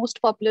courses, the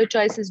most popular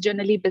choice is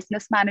generally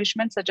business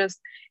management, such as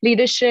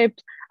leadership,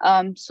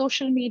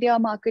 social media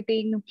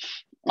marketing,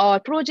 or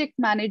project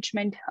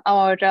management,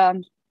 or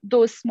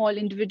those small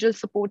individual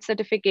support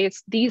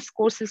certificates. These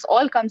courses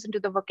all comes into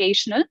the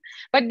vocational,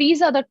 but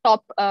these are the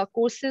top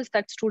courses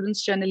that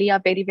students generally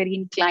are very, very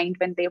inclined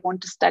when they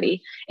want to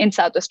study in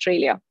South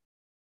Australia.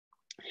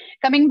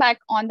 Coming back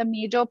on the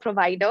major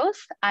providers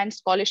and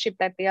scholarship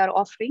that they are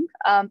offering,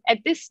 at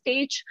this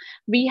stage,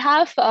 we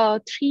have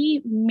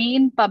 3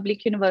 main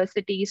public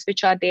universities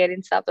which are there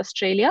in South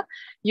Australia: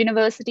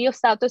 University of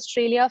South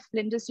Australia,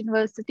 Flinders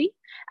University,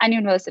 and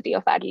University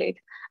of Adelaide.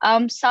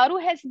 Saru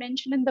has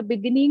mentioned in the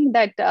beginning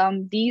that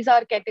these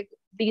are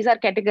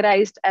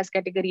categorized as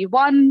category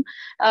 1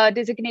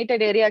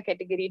 designated area,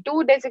 category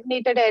 2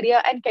 designated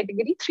area, and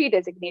category 3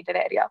 designated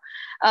area.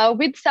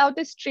 With South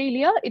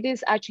Australia, it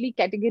is actually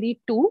category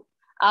 2.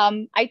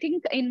 I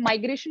think in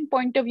migration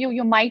point of view,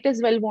 you might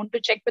as well want to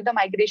check with the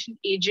migration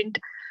agent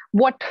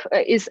what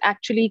is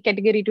actually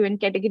category 2 and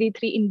category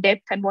 3 in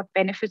depth, and what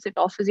benefits it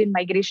offers in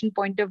migration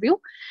point of view.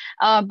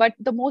 But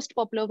the most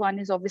popular one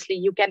is obviously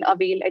you can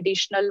avail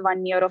additional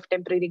 1 year of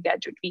temporary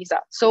graduate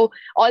visa. So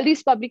all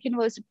these public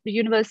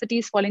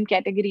universities fall in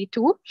category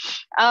 2.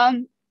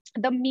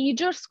 The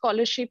major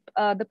scholarship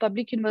the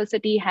public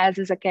university has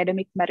is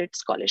academic merit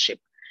scholarship.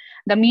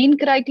 The main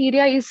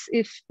criteria is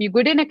if you're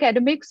good in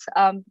academics,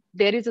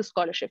 there is a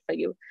scholarship for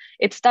you.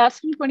 It starts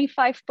from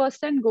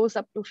 25%, goes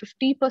up to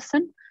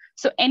 50%.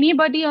 So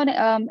anybody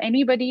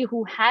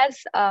who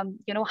has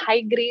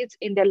high grades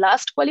in their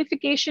last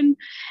qualification,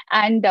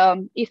 and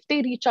if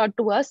they reach out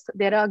to us,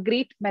 there are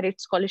great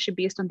merit scholarship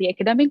based on the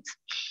academics.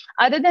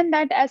 Other than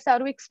that, as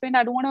Saru explained,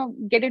 I don't want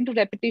to get into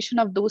repetition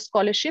of those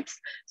scholarships.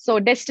 So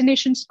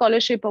destination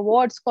scholarship,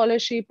 award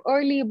scholarship,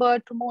 early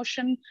bird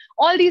promotion,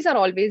 all these are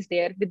always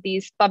there with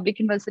these public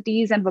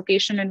universities and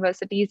vocational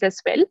universities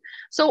as well.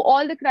 So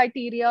all the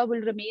criteria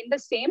will remain the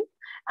same,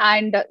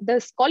 and the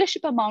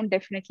scholarship amount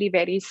definitely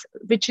varies,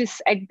 which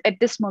is at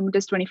this moment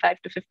is 25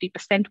 to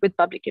 50% with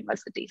public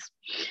universities.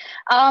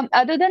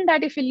 Other than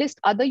that, if you list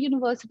other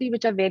universities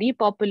which are very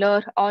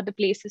popular or the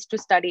places to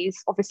study,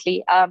 is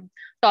obviously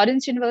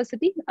Torrens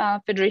University,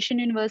 Federation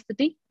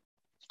University.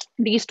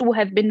 These 2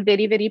 have been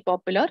very, very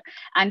popular,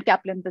 and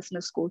Kaplan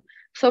Business School.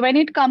 So when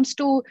it comes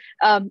to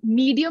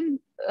medium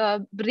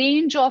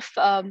range of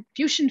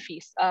tuition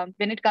fees,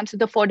 when it comes to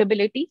the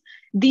affordability,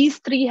 these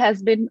 3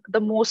 has been the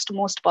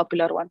most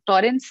popular one.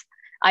 Torrens,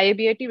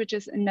 IABIT, which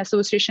is in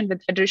association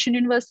with Federation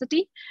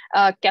University,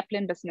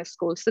 Kaplan Business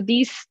School. So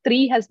these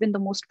 3 has been the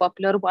most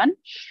popular one.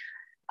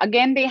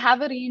 Again, they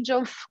have a range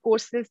of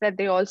courses that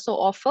they also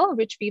offer,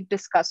 which we've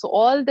discussed. So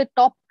all the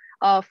top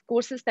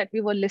courses that we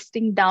were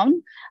listing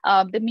down,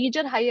 the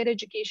major higher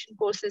education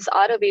courses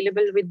are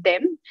available with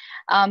them.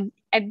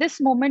 At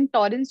this moment,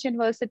 Torrens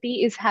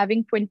University is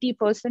having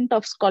 20%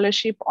 of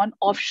scholarship on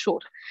offshore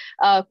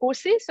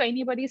courses. So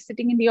anybody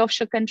sitting in the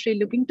offshore country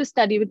looking to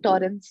study with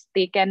Torrens,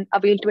 they can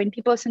avail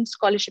 20%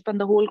 scholarship on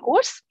the whole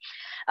course.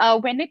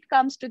 When it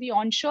comes to the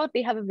onshore,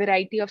 they have a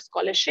variety of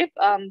scholarship.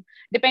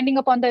 Depending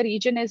upon the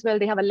region as well,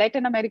 they have a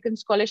Latin American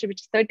scholarship,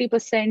 which is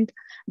 30%.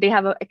 They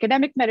have an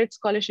academic merit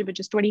scholarship, which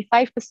is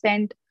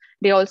 25%.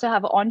 They also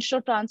have an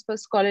onshore transfer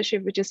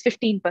scholarship, which is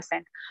 15%.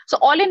 So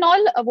all in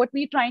all, what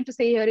we're trying to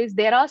say here is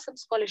there are some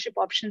scholarship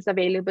options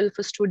available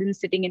for students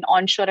sitting in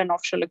onshore and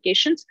offshore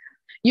locations.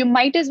 You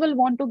might as well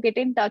want to get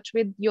in touch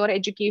with your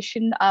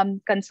education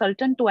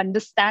consultant to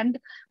understand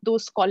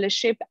those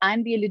scholarship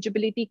and the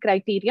eligibility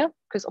criteria,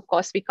 because of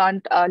course we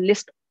can't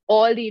list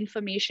all the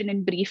information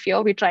in brief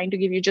here. We're trying to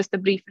give you just the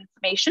brief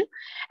information,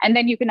 and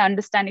then you can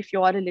understand if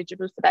you are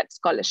eligible for that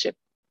scholarship.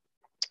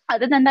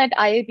 Other than that,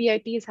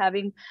 IABIT is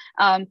having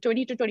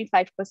 20 to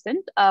 25%.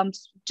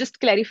 Just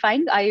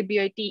clarifying,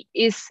 IABIT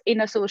is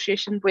in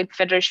association with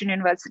Federation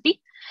University.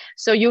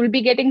 So you will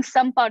be getting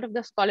some part of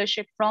the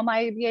scholarship from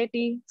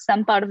IABIT,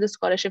 some part of the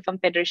scholarship from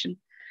Federation,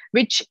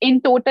 which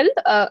in total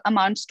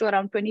amounts to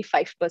around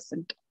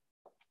 25%.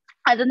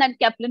 Other than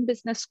Kaplan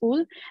Business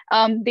School,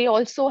 they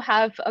also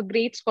have a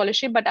great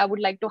scholarship, but I would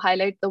like to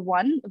highlight the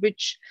one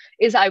which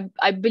is,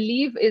 I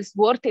believe, is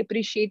worth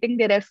appreciating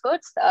their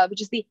efforts,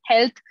 which is the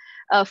Health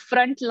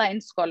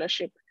Frontline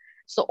Scholarship.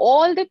 So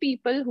all the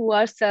people who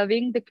are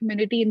serving the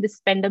community in this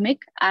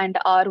pandemic and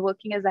are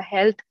working as a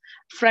health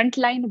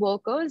frontline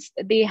workers,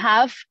 they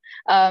have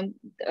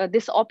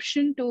this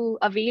option to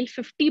avail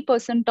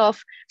 50%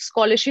 of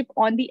scholarship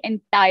on the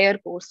entire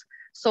course.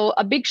 So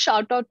a big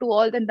shout out to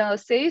all the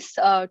nurses,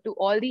 to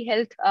all the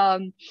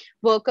health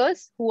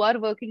workers who are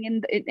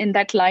working in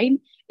that line.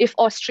 If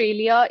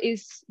Australia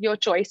is your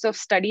choice of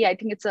study, I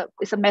think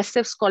it's a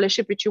massive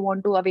scholarship which you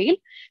want to avail,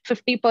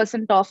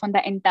 50% off on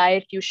the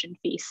entire tuition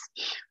fees.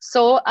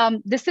 So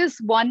this is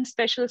one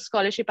special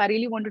scholarship I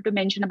really wanted to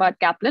mention about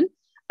Kaplan.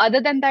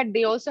 Other than that,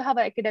 they also have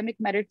an academic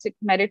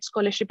merit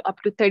scholarship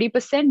up to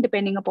 30%,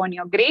 depending upon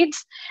your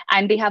grades.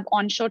 And they have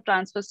onshore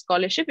transfer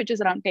scholarship, which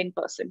is around 10%.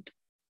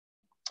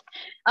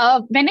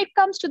 When it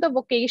comes to the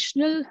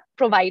vocational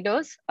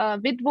providers,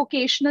 with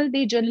vocational,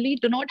 they generally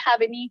do not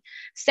have any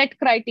set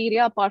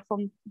criteria apart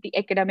from the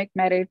academic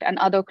merit and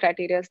other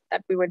criteria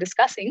that we were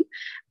discussing.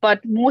 But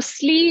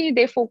mostly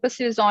their focus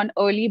is on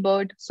early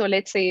bird. So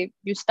let's say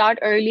you start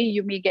early,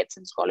 you may get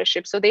some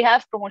scholarships. So they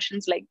have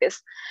promotions like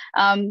this.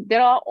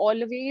 There are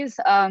always,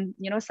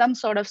 some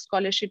sort of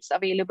scholarships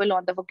available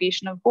on the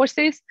vocational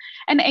courses.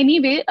 And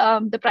anyway,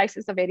 the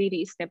prices are very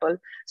reasonable.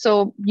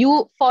 So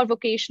for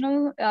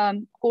vocational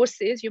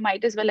courses, you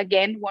might as well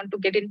again want to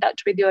get in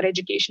touch with your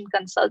education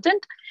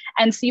consultant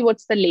and see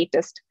what's the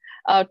latest.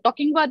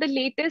 Talking about the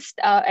latest,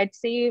 I'd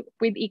say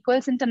with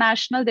Equals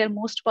International, their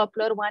most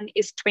popular one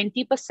is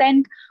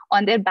 20%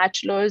 on their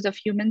Bachelor's of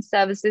Human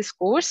Services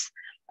course.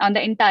 On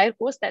the entire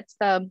course, that's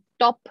the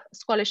top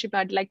scholarship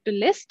I'd like to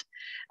list.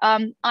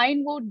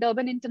 Ironwood,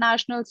 Durban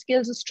International,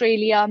 Skills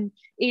Australia,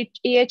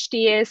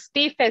 AHTS,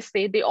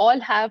 TAFE, they all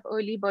have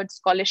early bird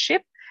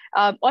scholarship.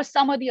 Or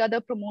some of the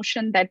other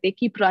promotion that they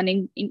keep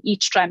running in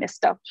each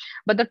trimester.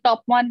 But the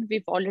top one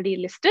we've already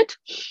listed.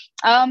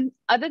 Other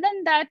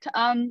than that,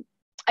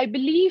 I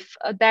believe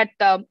that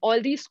all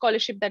these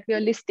scholarships that we are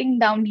listing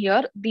down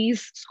here,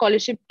 these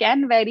scholarships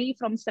can vary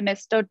from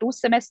semester to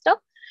semester.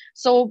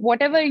 So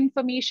whatever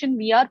information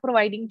we are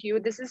providing to you,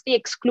 this is the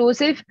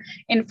exclusive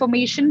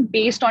information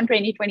based on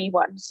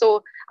 2021.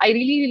 So I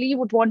really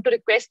would want to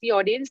request the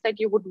audience that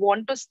you would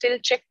want to still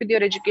check with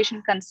your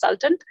education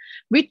consultant,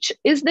 which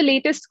is the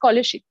latest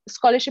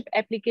scholarship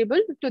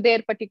applicable to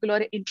their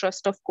particular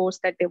interest of course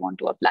that they want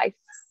to apply.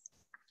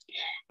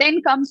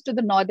 Then comes to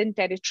the Northern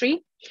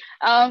Territory.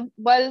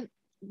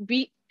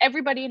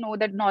 Everybody know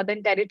that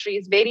Northern Territory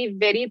is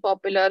very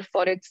popular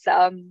for its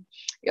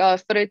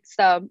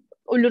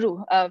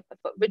Uluru,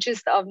 which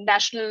is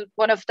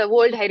one of the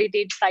World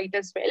Heritage Site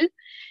as well.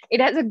 It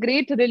has a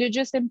great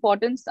religious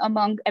importance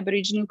among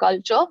Aboriginal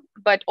culture,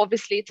 but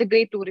obviously it's a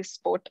great tourist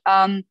spot.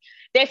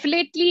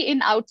 Definitely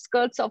in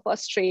outskirts of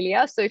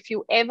Australia. So if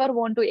you ever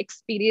want to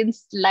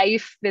experience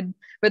life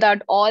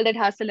without all that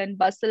hustle and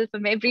bustle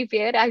from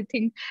everywhere, I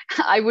think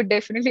I would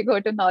definitely go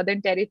to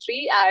Northern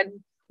Territory and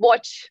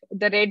watch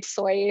the red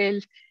soil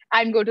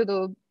and go to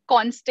the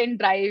constant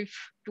drive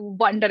to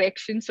one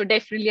direction. So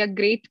definitely a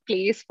great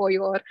place for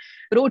your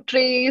road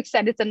trips,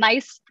 and it's a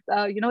nice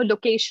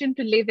location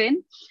to live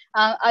in.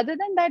 Other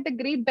than that, the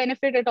great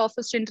benefit it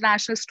offers to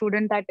international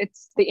student that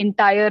it's the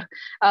entire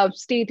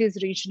state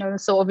is regional.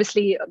 So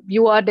obviously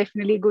you are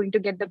definitely going to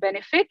get the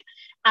benefit.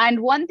 And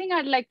one thing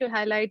I'd like to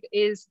highlight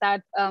is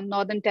that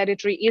Northern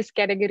Territory is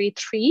category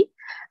 3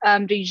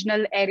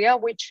 regional area,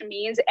 which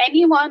means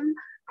anyone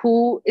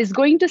who is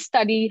going to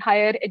study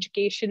higher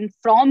education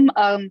from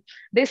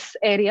this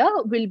area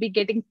will be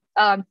getting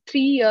 3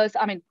 years,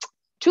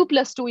 2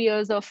 + 2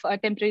 years of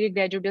temporary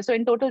graduate visa. So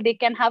in total, they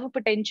can have a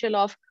potential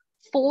of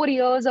 4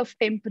 years of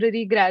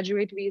temporary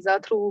graduate visa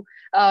through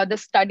the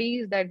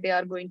studies that they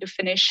are going to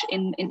finish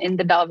in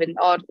the Darwin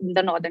or in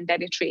the Northern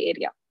Territory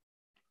area.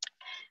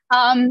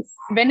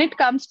 When it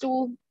comes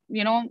to,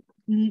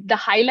 the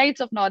highlights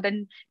of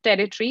Northern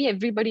Territory,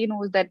 everybody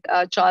knows that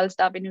Charles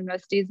Darwin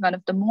University is one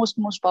of the most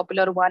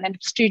popular one and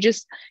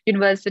prestigious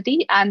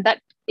university, and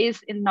that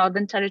is in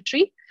Northern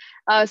Territory.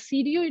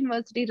 CDU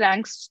University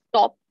ranks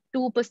top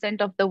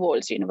 2% of the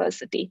world's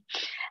university.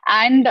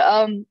 And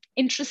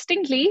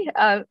interestingly,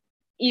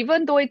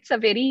 even though it's a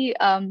very,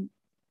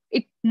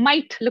 it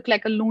might look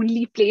like a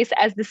lonely place,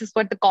 as this is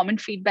what the common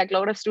feedback a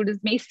lot of students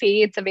may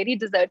say, it's a very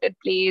deserted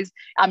place.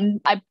 I'm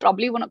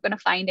probably not going to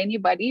find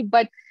anybody,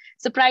 but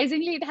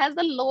surprisingly, it has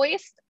the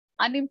lowest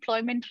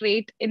unemployment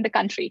rate in the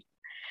country.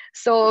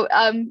 So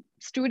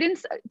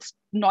students, it's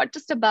not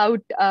just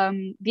about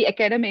the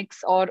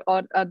academics or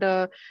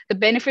the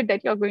benefit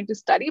that you're going to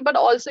study, but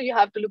also you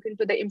have to look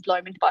into the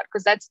employment part,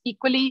 because that's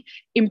equally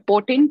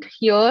important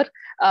here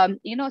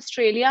in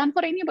Australia, and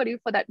for anybody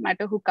for that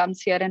matter who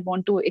comes here and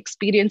want to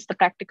experience the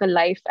practical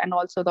life and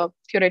also the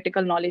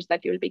theoretical knowledge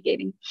that you'll be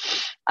gaining.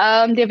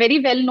 They're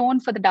very well known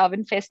for the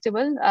Darwin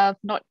Festival. I've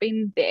not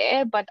been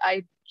there, but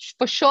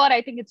for sure,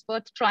 I think it's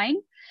worth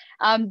trying.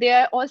 They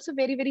are also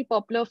very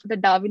popular for the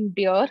Darwin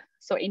beer.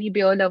 So any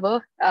beer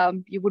lover,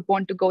 you would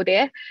want to go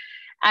there.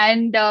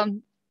 And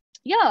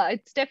yeah,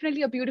 it's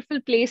definitely a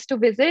beautiful place to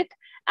visit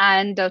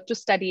and to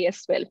study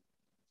as well.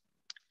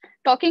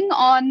 Talking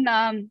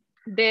on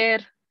their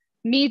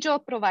major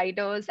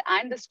providers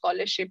and the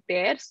scholarship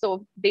there.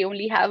 So they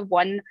only have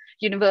one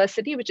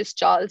university, which is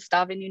Charles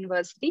Darwin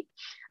University.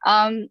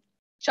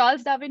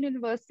 Charles Darwin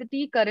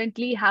University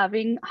currently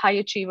having high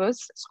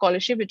achievers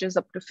scholarship, which is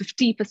up to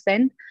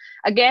 50%.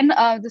 Again,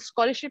 the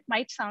scholarship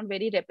might sound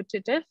very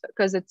repetitive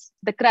because it's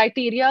the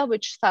criteria,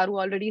 which Saru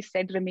already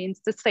said,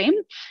 remains the same.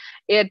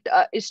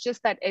 It's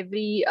just that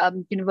every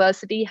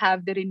university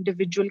have their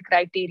individual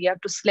criteria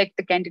to select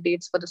the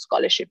candidates for the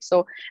scholarship.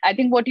 So I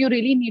think what you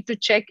really need to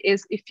check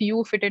is if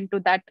you fit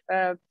into that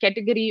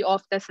category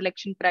of the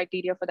selection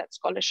criteria for that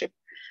scholarship.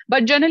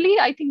 But generally,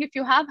 I think if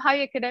you have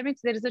high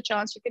academics, there is a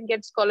chance you can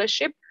get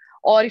scholarship.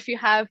 Or if you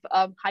have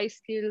high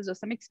skills or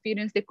some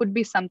experience, there could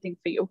be something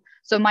for you.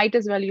 So might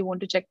as well you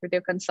want to check with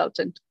your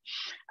consultant.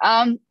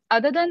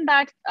 Other than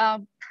that,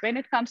 when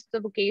it comes to the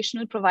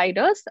vocational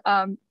providers,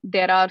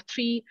 there are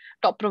 3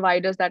 top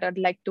providers that I'd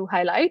like to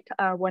highlight.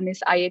 One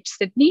is IH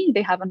Sydney.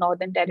 They have a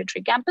Northern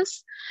Territory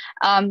campus.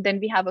 Then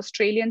we have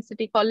Australian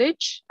City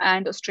College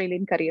and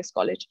Australian Careers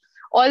College.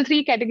 All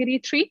 3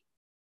 category 3.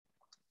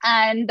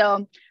 And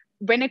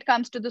when it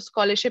comes to the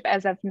scholarship,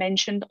 as I've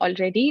mentioned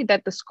already,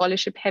 that the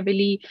scholarship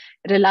heavily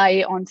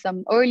rely on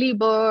some early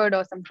bird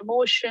or some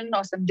promotion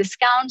or some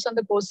discounts on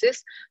the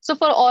courses. So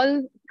for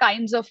all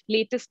kinds of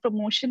latest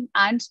promotion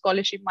and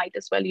scholarship, might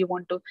as well you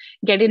want to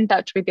get in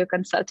touch with your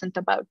consultant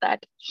about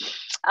that.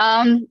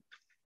 I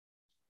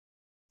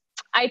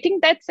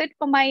think that's it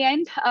for my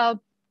end.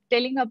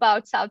 Telling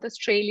about South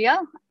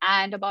Australia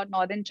and about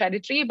Northern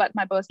Territory, but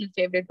my personal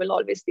favorite will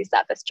always be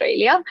South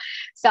Australia.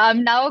 So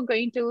I'm now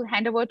going to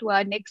hand over to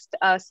our next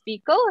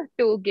speaker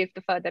to give the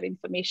further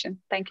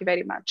information. Thank you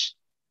very much.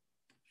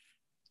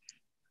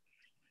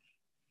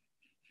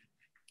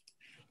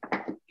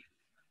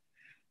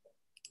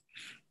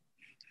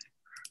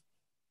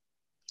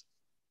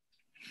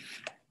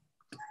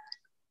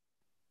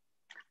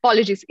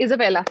 Apologies,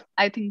 Isabella,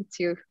 I think it's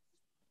you.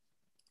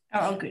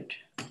 Oh, good.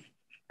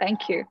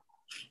 Thank you.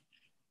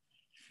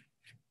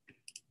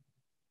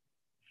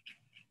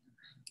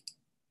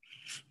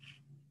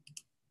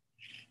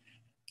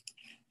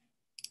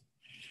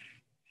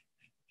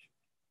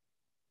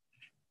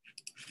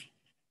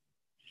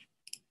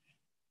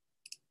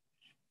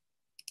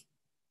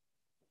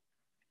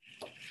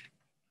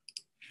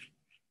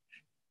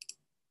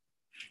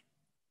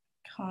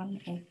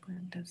 Can't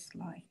open the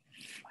slide.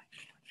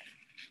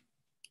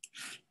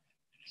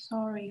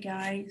 Sorry,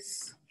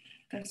 guys.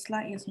 The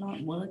slide is not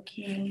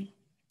working.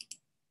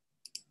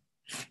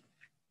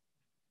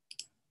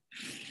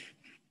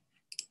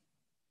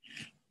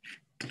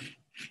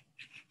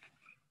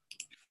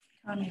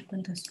 Can't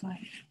open the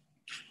slide.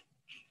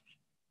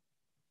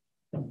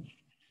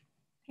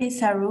 Hey,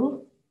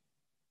 Saru.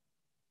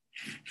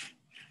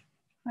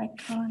 I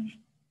can't.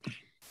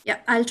 Yeah,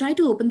 I'll try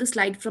to open the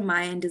slide from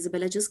my end,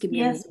 Isabella. Just give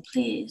me a minute. Yes,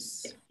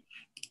 please.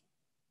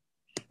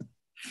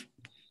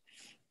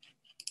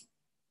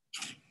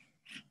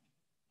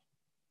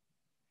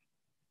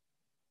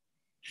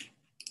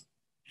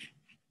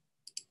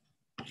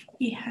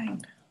 It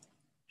hanged.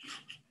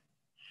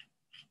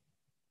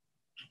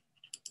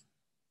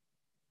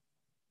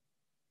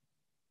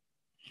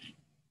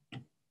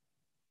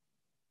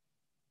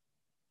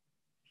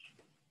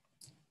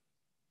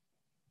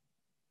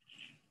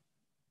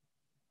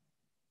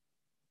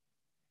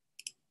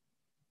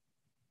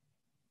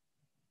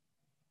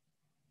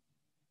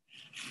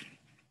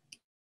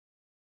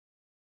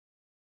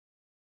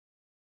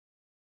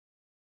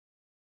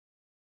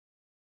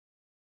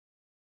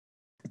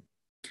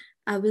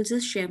 I will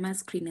just share my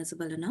screen,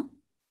 Isabella, now.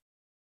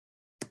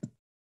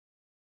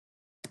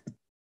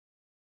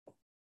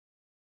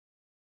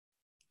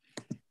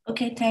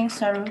 Okay, thanks,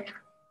 Saru.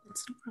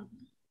 That's no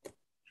problem.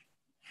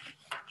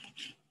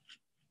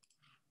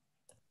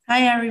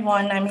 Hi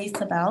everyone, I'm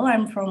Isabel.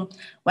 I'm from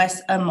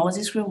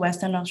Aussizz Group,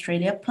 Western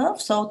Australia,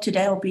 Perth. So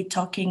today I'll be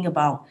talking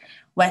about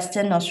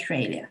Western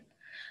Australia.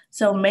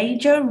 So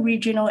major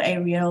regional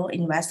area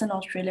in Western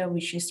Australia,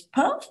 which is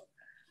Perth.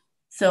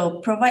 So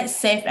provide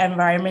safe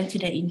environment to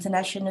the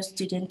international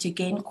student to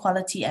gain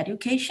quality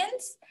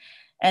educations.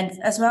 And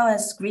as well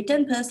as Greater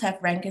and Perth have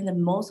ranked the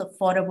most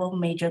affordable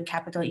major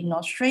capital in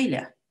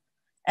Australia.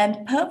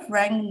 And Perth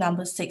ranked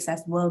number 6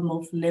 as world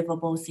most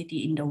livable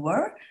city in the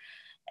world.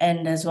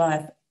 And as well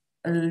as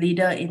a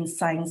leader in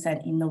science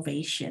and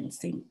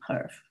innovations in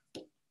Perth.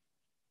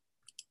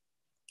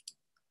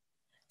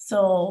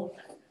 So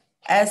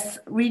as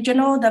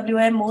regional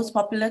WA most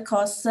popular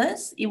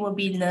courses, it will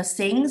be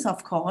nursing,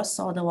 of course.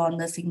 So the one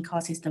nursing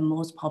course is the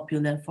most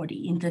popular for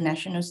the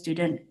international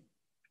student.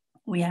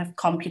 We have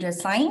computer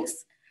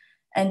science,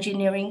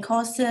 engineering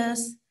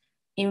courses,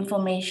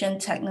 information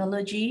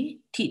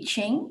technology,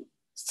 teaching,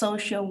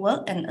 social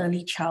work, and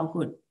early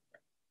childhood.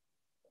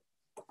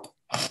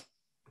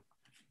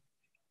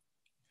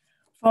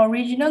 For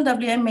regional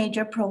WA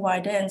major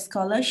provider and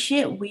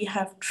scholarship, we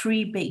have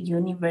 3 big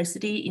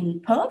universities in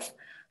Perth.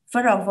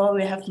 First of all,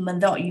 we have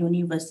Murdoch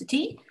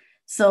University.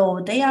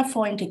 So they are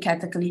fall into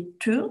category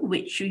 2,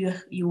 which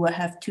you will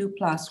have 2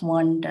 +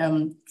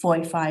 1,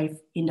 45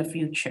 in the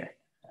future.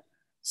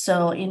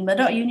 So in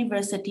Murdoch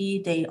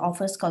University, they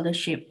offer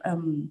scholarship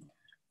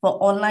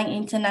for online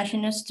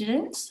international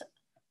students,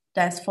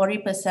 There's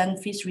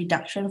 40% fees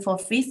reduction for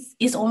fees.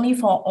 It's only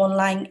for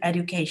online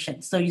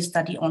education. So you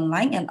study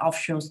online and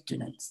offshore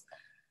students.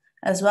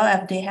 As well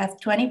as they have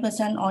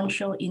 20%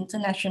 onshore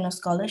international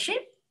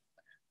scholarship.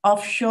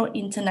 Offshore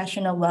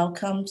international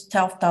welcomes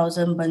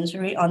 12,000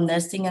 bursary on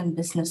nursing and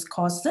business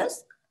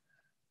courses.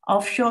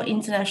 Offshore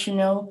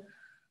international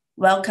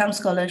welcome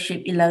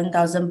scholarship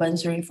 11,000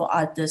 bursary for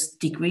others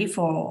degree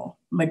for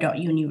Murdoch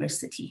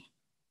University.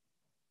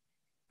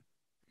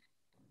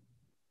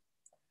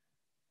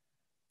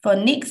 For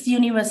next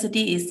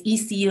university is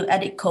ECU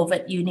Edith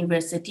Covert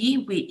University,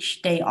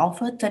 which they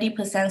offer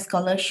 30%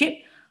 scholarship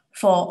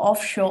for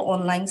offshore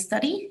online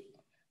study.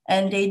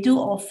 And they do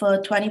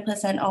offer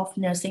 20% off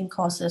nursing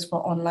courses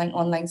for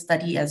online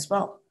study as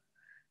well.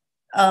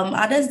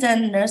 Other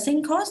than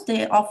nursing course,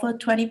 they offer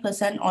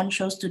 20%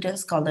 onshore student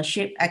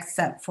scholarship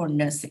except for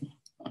nursing.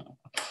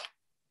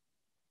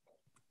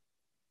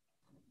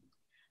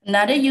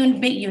 Another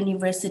big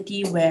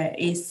university where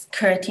is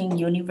Curtin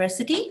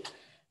University.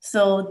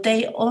 So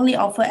they only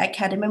offer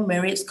academic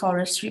merit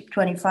scholarship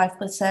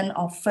 25%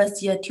 of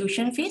first year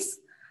tuition fees,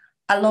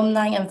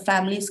 alumni and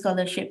family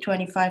scholarship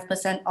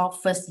 25%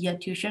 off first year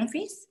tuition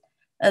fees,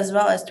 as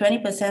well as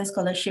 20%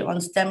 scholarship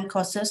on STEM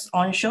courses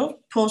onshore,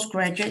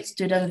 postgraduate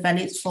student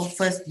valid for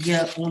first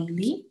year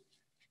only.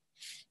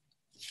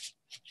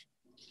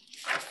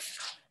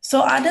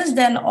 So other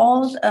than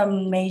all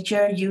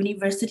major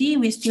university,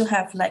 we still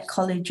have like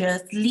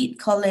colleges, Leeds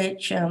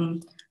College,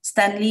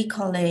 Stanley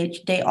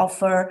College, they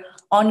offer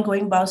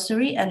ongoing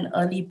bursary and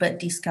early bird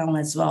discount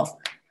as well.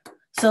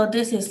 So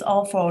this is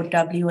all for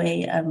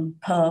WA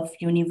Perth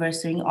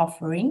University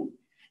offering.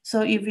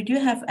 So if you do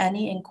have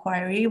any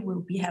inquiry,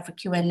 we'll have a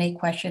Q&A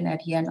question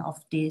at the end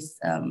of this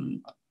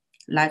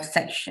live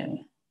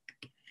section.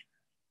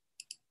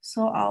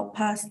 So I'll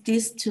pass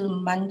this to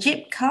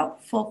Manjit Kaur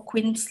for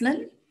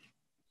Queensland.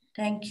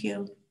 Thank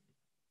you.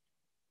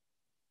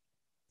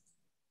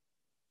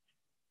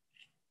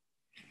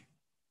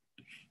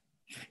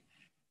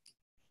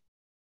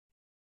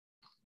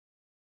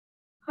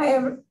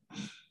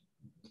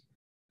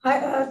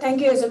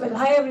 Thank you, Isabel.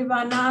 Hi,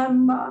 everyone.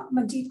 I'm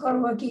Manjit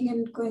Kaur working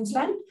in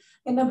Queensland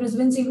in the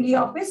Brisbane CBD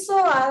office. So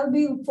I'll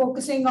be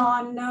focusing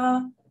on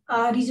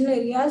regional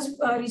areas,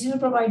 regional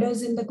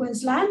providers in the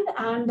Queensland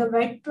and the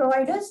vet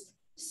providers.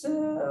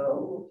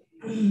 So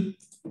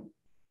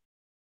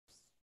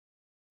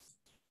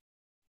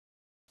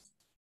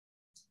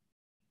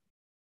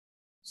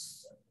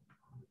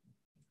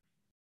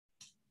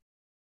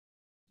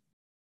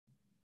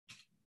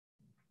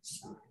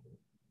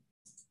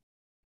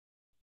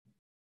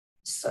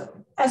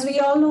as we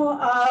all know,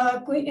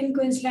 in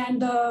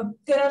Queensland,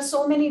 there are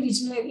so many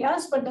regional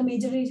areas, but the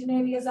major regional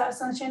areas are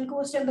Sunshine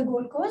Coast and the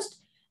Gold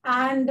Coast.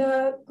 And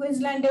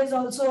Queensland is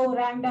also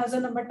ranked as a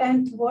number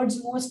 10th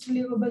world's most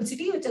livable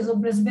city, which is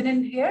Brisbane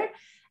in here.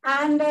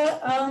 And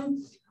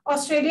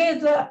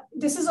Australia,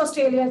 this is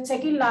Australia's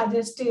second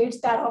largest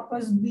state that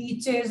offers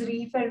beaches,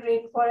 reef and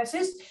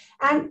rainforests.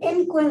 And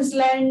in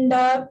Queensland,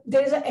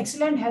 there is an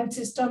excellent health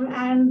system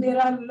and there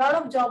are a lot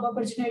of job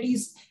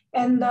opportunities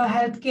in the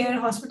healthcare,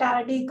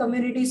 hospitality,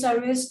 community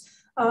service,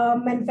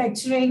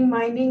 manufacturing,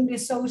 mining,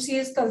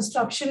 resources,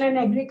 construction, and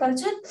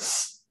agriculture.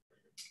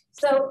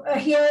 So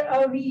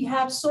here we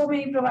have so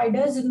many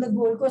providers in the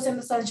Gold Coast and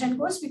the Sunshine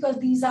Coast because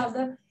these are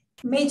the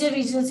major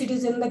regional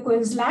cities in the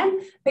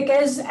Queensland.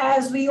 Because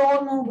as we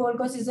all know, Gold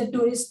Coast is a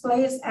tourist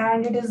place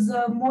and it is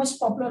most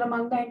popular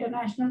among the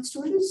international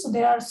students. So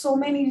there are so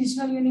many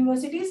regional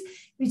universities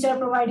which are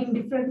providing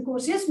different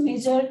courses.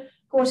 Major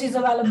courses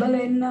available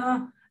in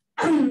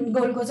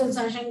Gold Coast and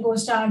Sunshine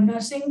Coast are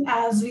nursing,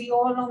 as we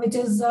all know, which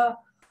is a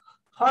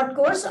hot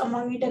course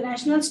among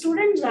international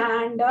students,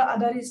 and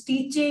other is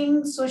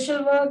teaching,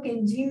 social work,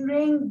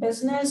 engineering,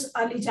 business,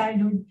 early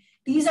childhood.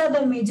 These are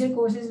the major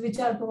courses which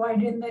are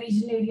provided in the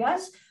regional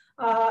areas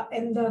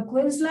in the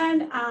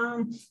Queensland.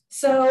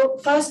 So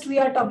first we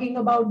are talking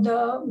about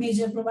the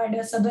major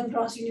provider, Southern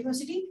Cross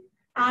University.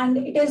 And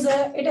it is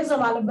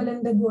available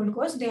in the Gold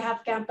Coast. They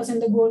have campus in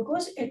the Gold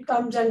Coast. It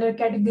comes under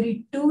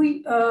category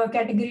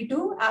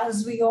 2,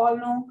 as we all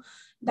know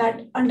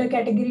that under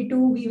category 2,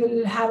 we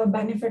will have a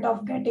benefit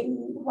of getting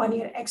 1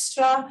 year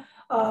extra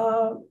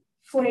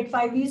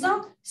 485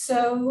 visa.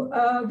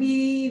 So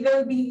we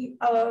will be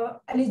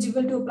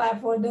eligible to apply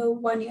for the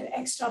 1 year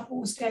extra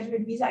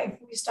postgraduate visa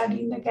if we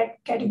study in the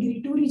category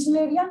 2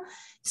 regional area.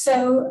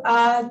 So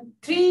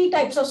 3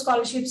 types of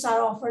scholarships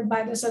are offered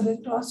by the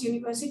Southern Cross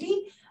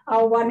University.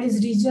 One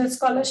is regional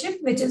scholarship,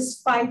 which is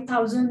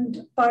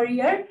 5,000 per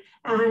year.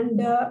 And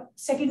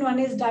second one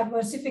is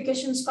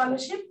diversification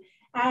scholarship,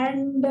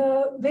 and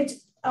which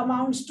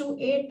amounts to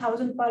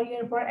 8,000 per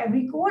year for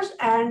every course.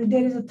 And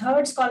there is a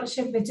third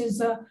scholarship, which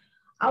is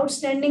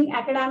outstanding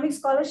academic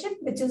scholarship,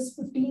 which is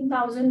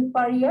 15,000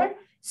 per year.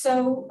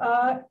 So,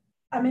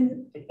 I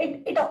mean,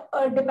 it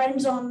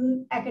depends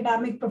on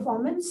academic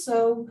performance.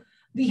 So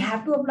we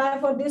have to apply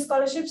for these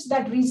scholarships.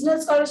 That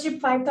regional scholarship,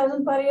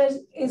 5,000 per year,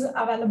 is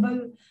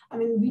available. I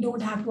mean, we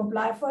don't have to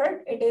apply for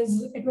it.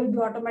 It will be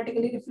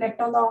automatically reflect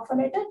on the offer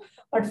letter.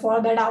 But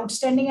for that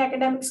outstanding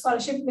academic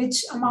scholarship,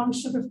 which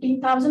amounts to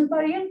 15,000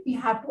 per year, we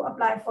have to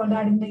apply for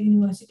that in the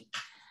university.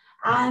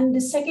 And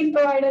the second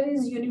provider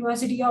is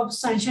University of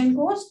Sunshine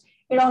Coast.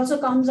 It also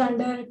comes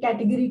under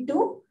category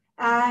 2.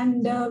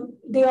 And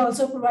they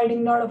also providing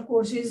a lot of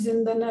courses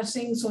in the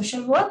nursing,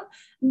 social work.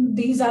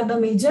 These are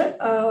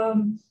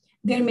the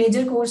their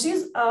major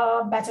courses,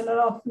 Bachelor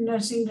of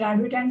Nursing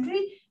graduate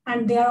entry.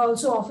 And they are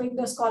also offering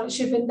the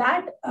scholarship in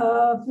that,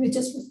 which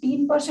is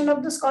 15%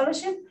 of the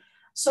scholarship.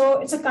 So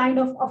it's a kind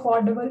of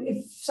affordable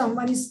if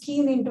someone is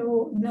keen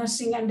into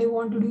nursing and they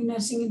want to do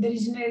nursing in the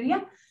regional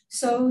area.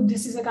 So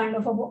this is a kind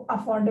of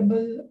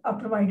affordable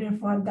provider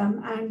for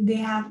them, and they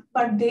have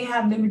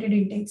limited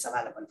intakes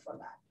available for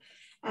that.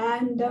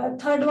 And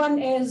third one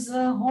is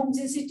Holmes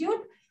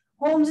Institute.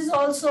 Holmes is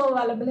also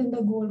available in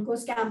the Gold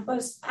Coast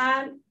campus,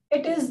 and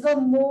it is the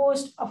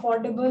most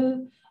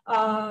affordable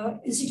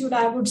institute,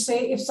 I would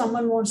say, if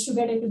someone wants to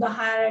get into the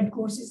higher ed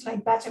courses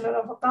like Bachelor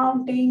of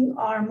Accounting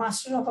or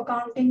Master of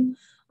Accounting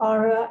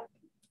or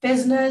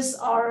business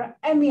or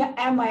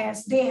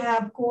MIS. They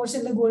have course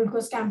in the Gold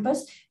Coast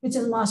campus, which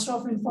is Master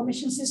of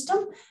Information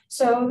System,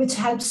 so which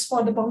helps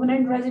for the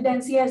permanent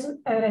residency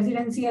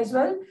as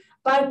well.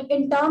 But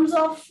in terms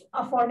of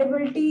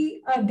affordability,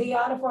 they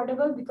are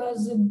affordable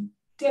because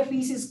their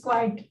fees is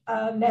quite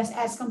less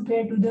as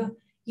compared to the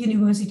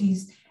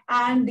universities.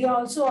 And they are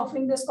also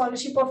offering the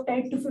scholarship of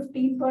 10 to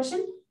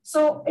 15%.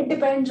 So it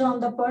depends on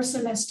the per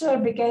semester,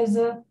 because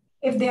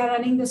if they are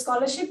running the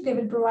scholarship, they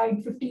will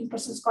provide 15%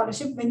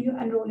 scholarship when you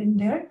enroll in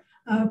their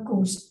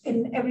course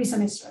in every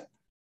semester.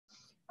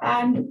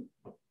 And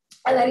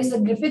there is the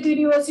Griffith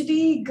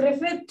University.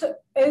 Griffith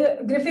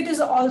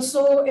is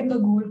also in the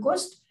Gold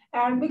Coast.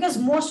 And because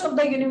most of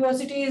the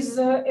universities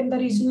in the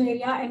regional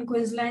area in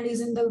Queensland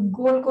is in the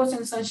Gold Coast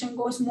and Sunshine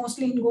Coast,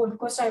 mostly in Gold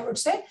Coast, I would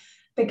say,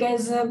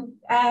 because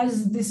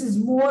as this is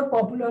more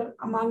popular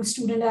among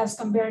students as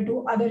compared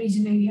to other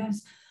regional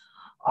areas.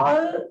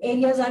 All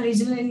areas are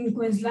regional in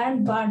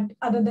Queensland, but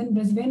other than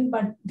Brisbane,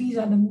 but these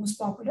are the most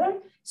popular.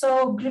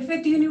 So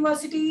Griffith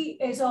University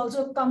is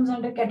also comes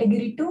under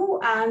category 2,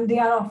 and they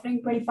are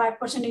offering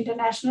 25%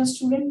 international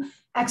student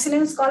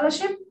excellence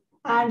scholarship.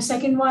 And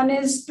second one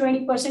is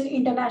 20%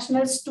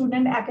 international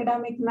student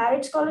academic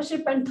merit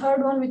scholarship. And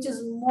third one, which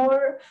is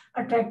more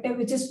attractive,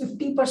 which is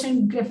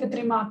 50% Griffith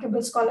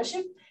Remarkable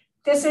Scholarship.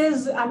 This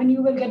is, I mean,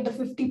 you will get the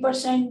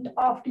 50%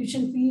 of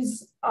tuition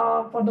fees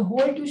for the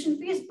whole tuition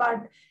fees,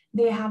 but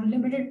they have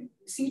limited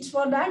seats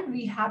for that.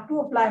 We have to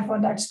apply for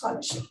that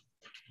scholarship.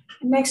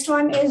 Next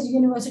one is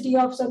University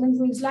of Southern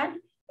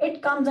Queensland.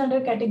 It comes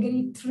under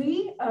category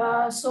 3.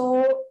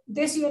 So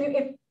this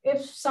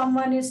if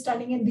someone is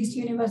studying in this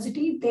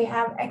university, they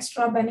have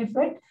extra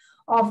benefit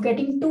of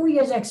getting 2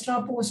 years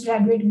extra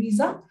postgraduate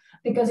visa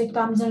because it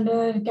comes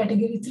under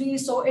category 3.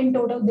 So in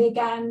total, they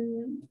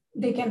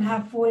can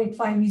have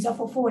 485 visa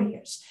for 4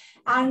 years.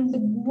 And the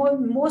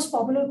most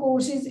popular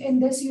courses in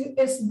this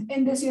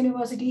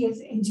university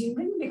is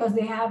engineering, because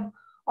they have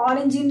all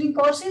engineering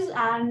courses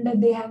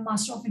and they have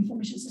Master of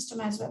Information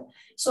System as well.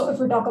 So if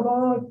we talk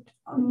about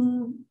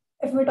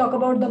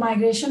the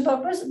migration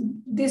purpose,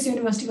 this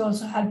university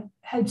also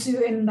helps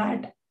you in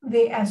that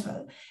way as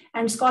well.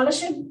 And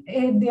scholarship,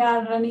 they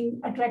are running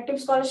attractive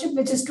scholarship,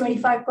 which is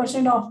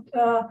 25% of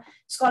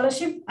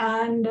scholarship,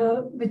 and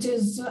which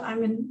is, I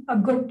mean, a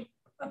good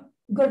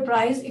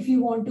price if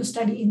you want to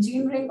study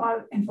engineering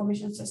or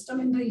information system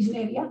in the region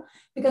area,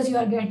 because you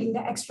are getting the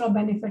extra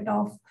benefit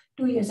of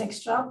 2 years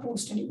extra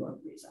post-study work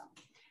visa.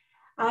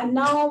 And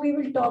now we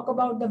will talk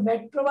about the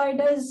VET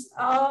providers,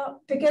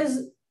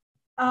 because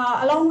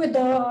along with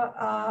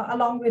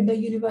the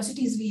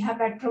universities, we have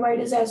VET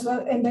providers as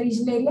well in the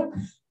region area.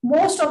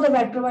 Most of the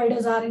VET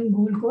providers are in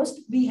Gold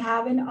Coast. We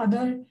have in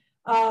other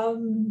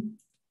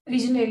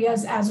region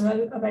areas as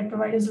well, VET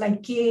providers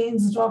like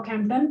Cairns,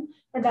 Rockhampton,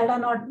 but that are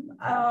not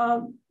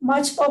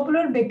much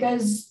popular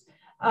because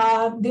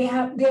they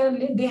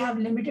have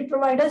limited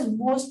providers.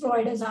 Most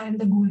providers are in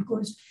the Gold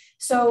Coast.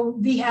 So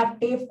we have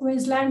TAFE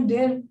Queensland.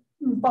 Their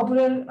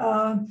popular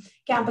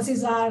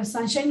campuses are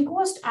Sunshine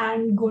Coast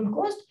and Gold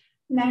Coast.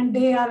 And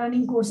they are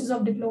running courses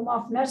of Diploma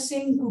of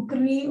Nursing,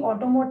 Cookery,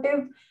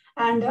 Automotive.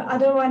 And the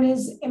other one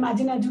is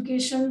Imagine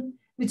Education,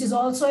 which is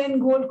also in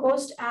Gold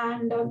Coast.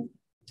 And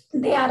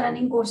they are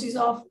running courses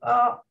of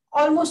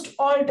almost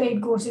all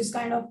trade courses,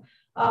 kind of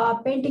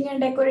painting and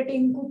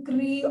decorating,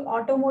 cookery,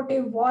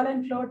 automotive, wall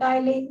and floor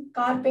tiling,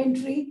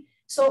 carpentry.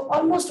 So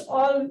almost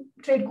all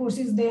trade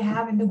courses they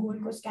have in the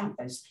Gold Coast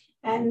campus.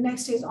 And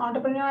next is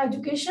Entrepreneur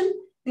Education.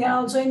 They are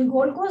also in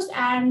Gold Coast,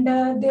 and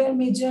their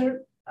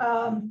major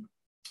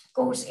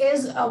course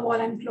is wall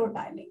and floor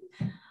tiling.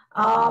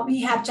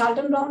 We have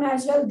Charlton Brown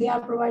as well. They are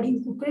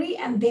providing cookery,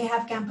 and they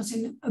have campus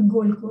in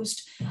Gold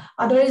Coast.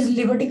 Other is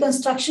Liberty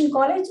Construction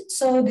College.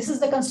 So this is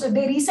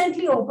they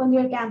recently opened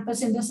their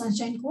campus in the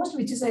Sunshine Coast,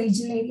 which is a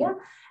regional area,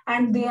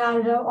 and they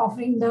are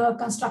offering the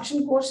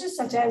construction courses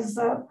such as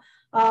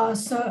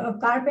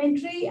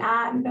carpentry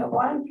and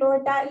wall and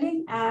floor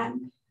tiling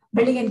and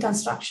building and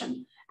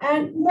construction.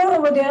 And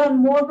moreover, there are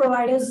more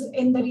providers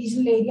in the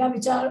regional area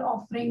which are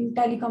offering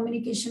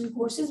telecommunication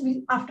courses,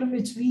 after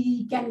which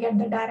we can get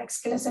the direct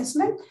skill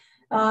assessment,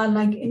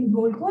 like in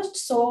Gold Coast,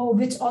 so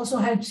which also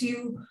helps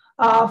you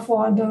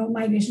for the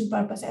migration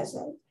purpose as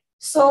well.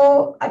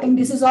 So I think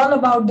this is all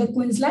about the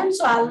Queensland.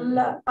 So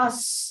I'll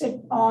pass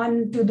it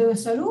on to the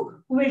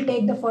Saru, who will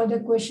take the further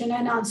question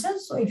and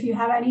answers. So if you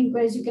have any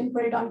inquiries, you can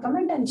put it on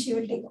comment and she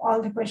will take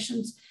all the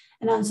questions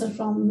and answer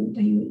from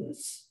the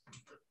users.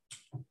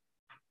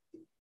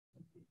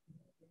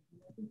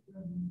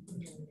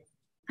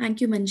 Thank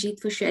you, Manjeet,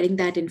 for sharing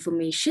that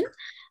information.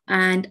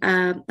 And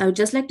I would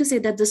just like to say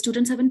that the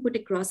students haven't put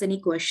across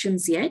any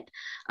questions yet.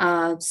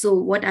 So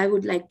what I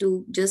would like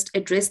to just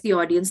address the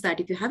audience that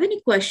if you have any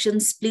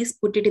questions, please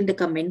put it in the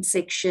comment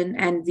section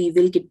and we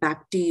will get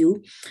back to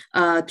you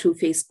through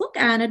Facebook.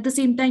 And at the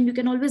same time, you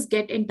can always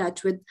get in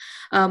touch with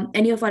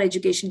any of our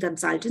education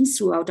consultants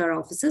throughout our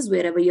offices,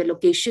 wherever your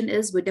location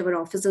is, whatever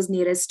office is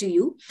nearest to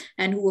you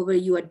and whoever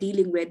you are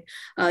dealing with.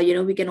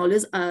 We can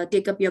always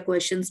take up your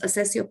questions,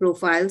 assess your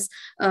profiles,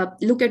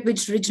 look at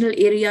which regional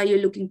area you're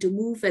looking to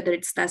move, whether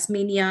it's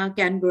Tasmania,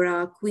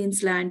 Canberra,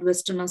 Queensland,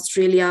 Western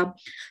Australia,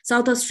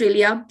 South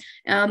Australia,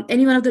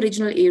 any one of the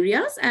regional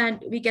areas,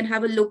 and we can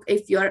have a look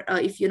if you're,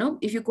 if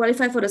you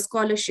qualify for a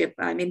scholarship.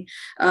 I mean,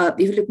 if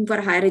you're looking for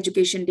a higher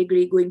education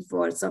degree, going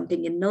for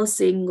something in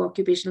nursing,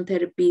 occupational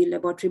therapy,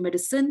 laboratory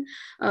medicine,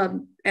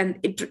 and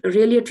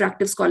really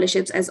attractive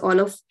scholarships, as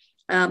all of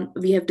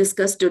we have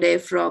discussed today,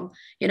 from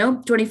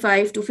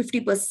 25 to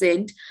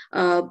 50%.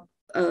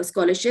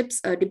 Scholarships,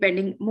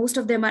 depending, most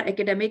of them are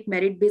academic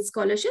merit-based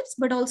scholarships,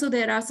 but also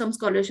there are some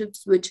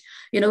scholarships which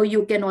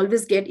you can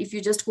always get if you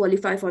just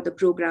qualify for the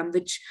program,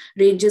 which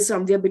ranges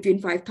somewhere between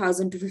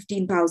 5,000 to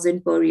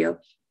 15,000 per year.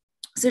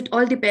 So it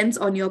all depends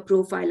on your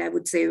profile, I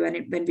would say,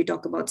 when we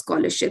talk about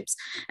scholarships.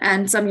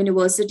 And some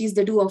universities,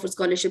 they do offer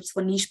scholarships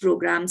for niche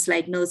programs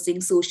like nursing,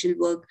 social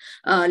work,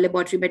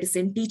 laboratory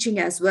medicine, teaching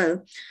as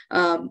well.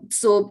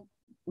 So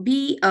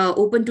be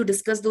open to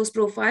discuss those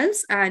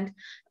profiles, and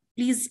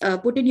please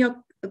put in your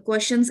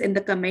questions in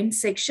the comment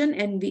section,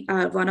 and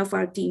one of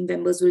our team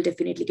members will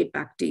definitely get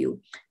back to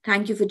you.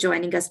 Thank you for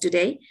joining us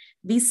today.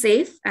 Be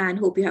safe and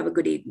hope you have a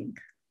good evening.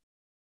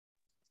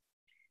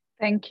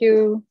 Thank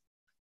you.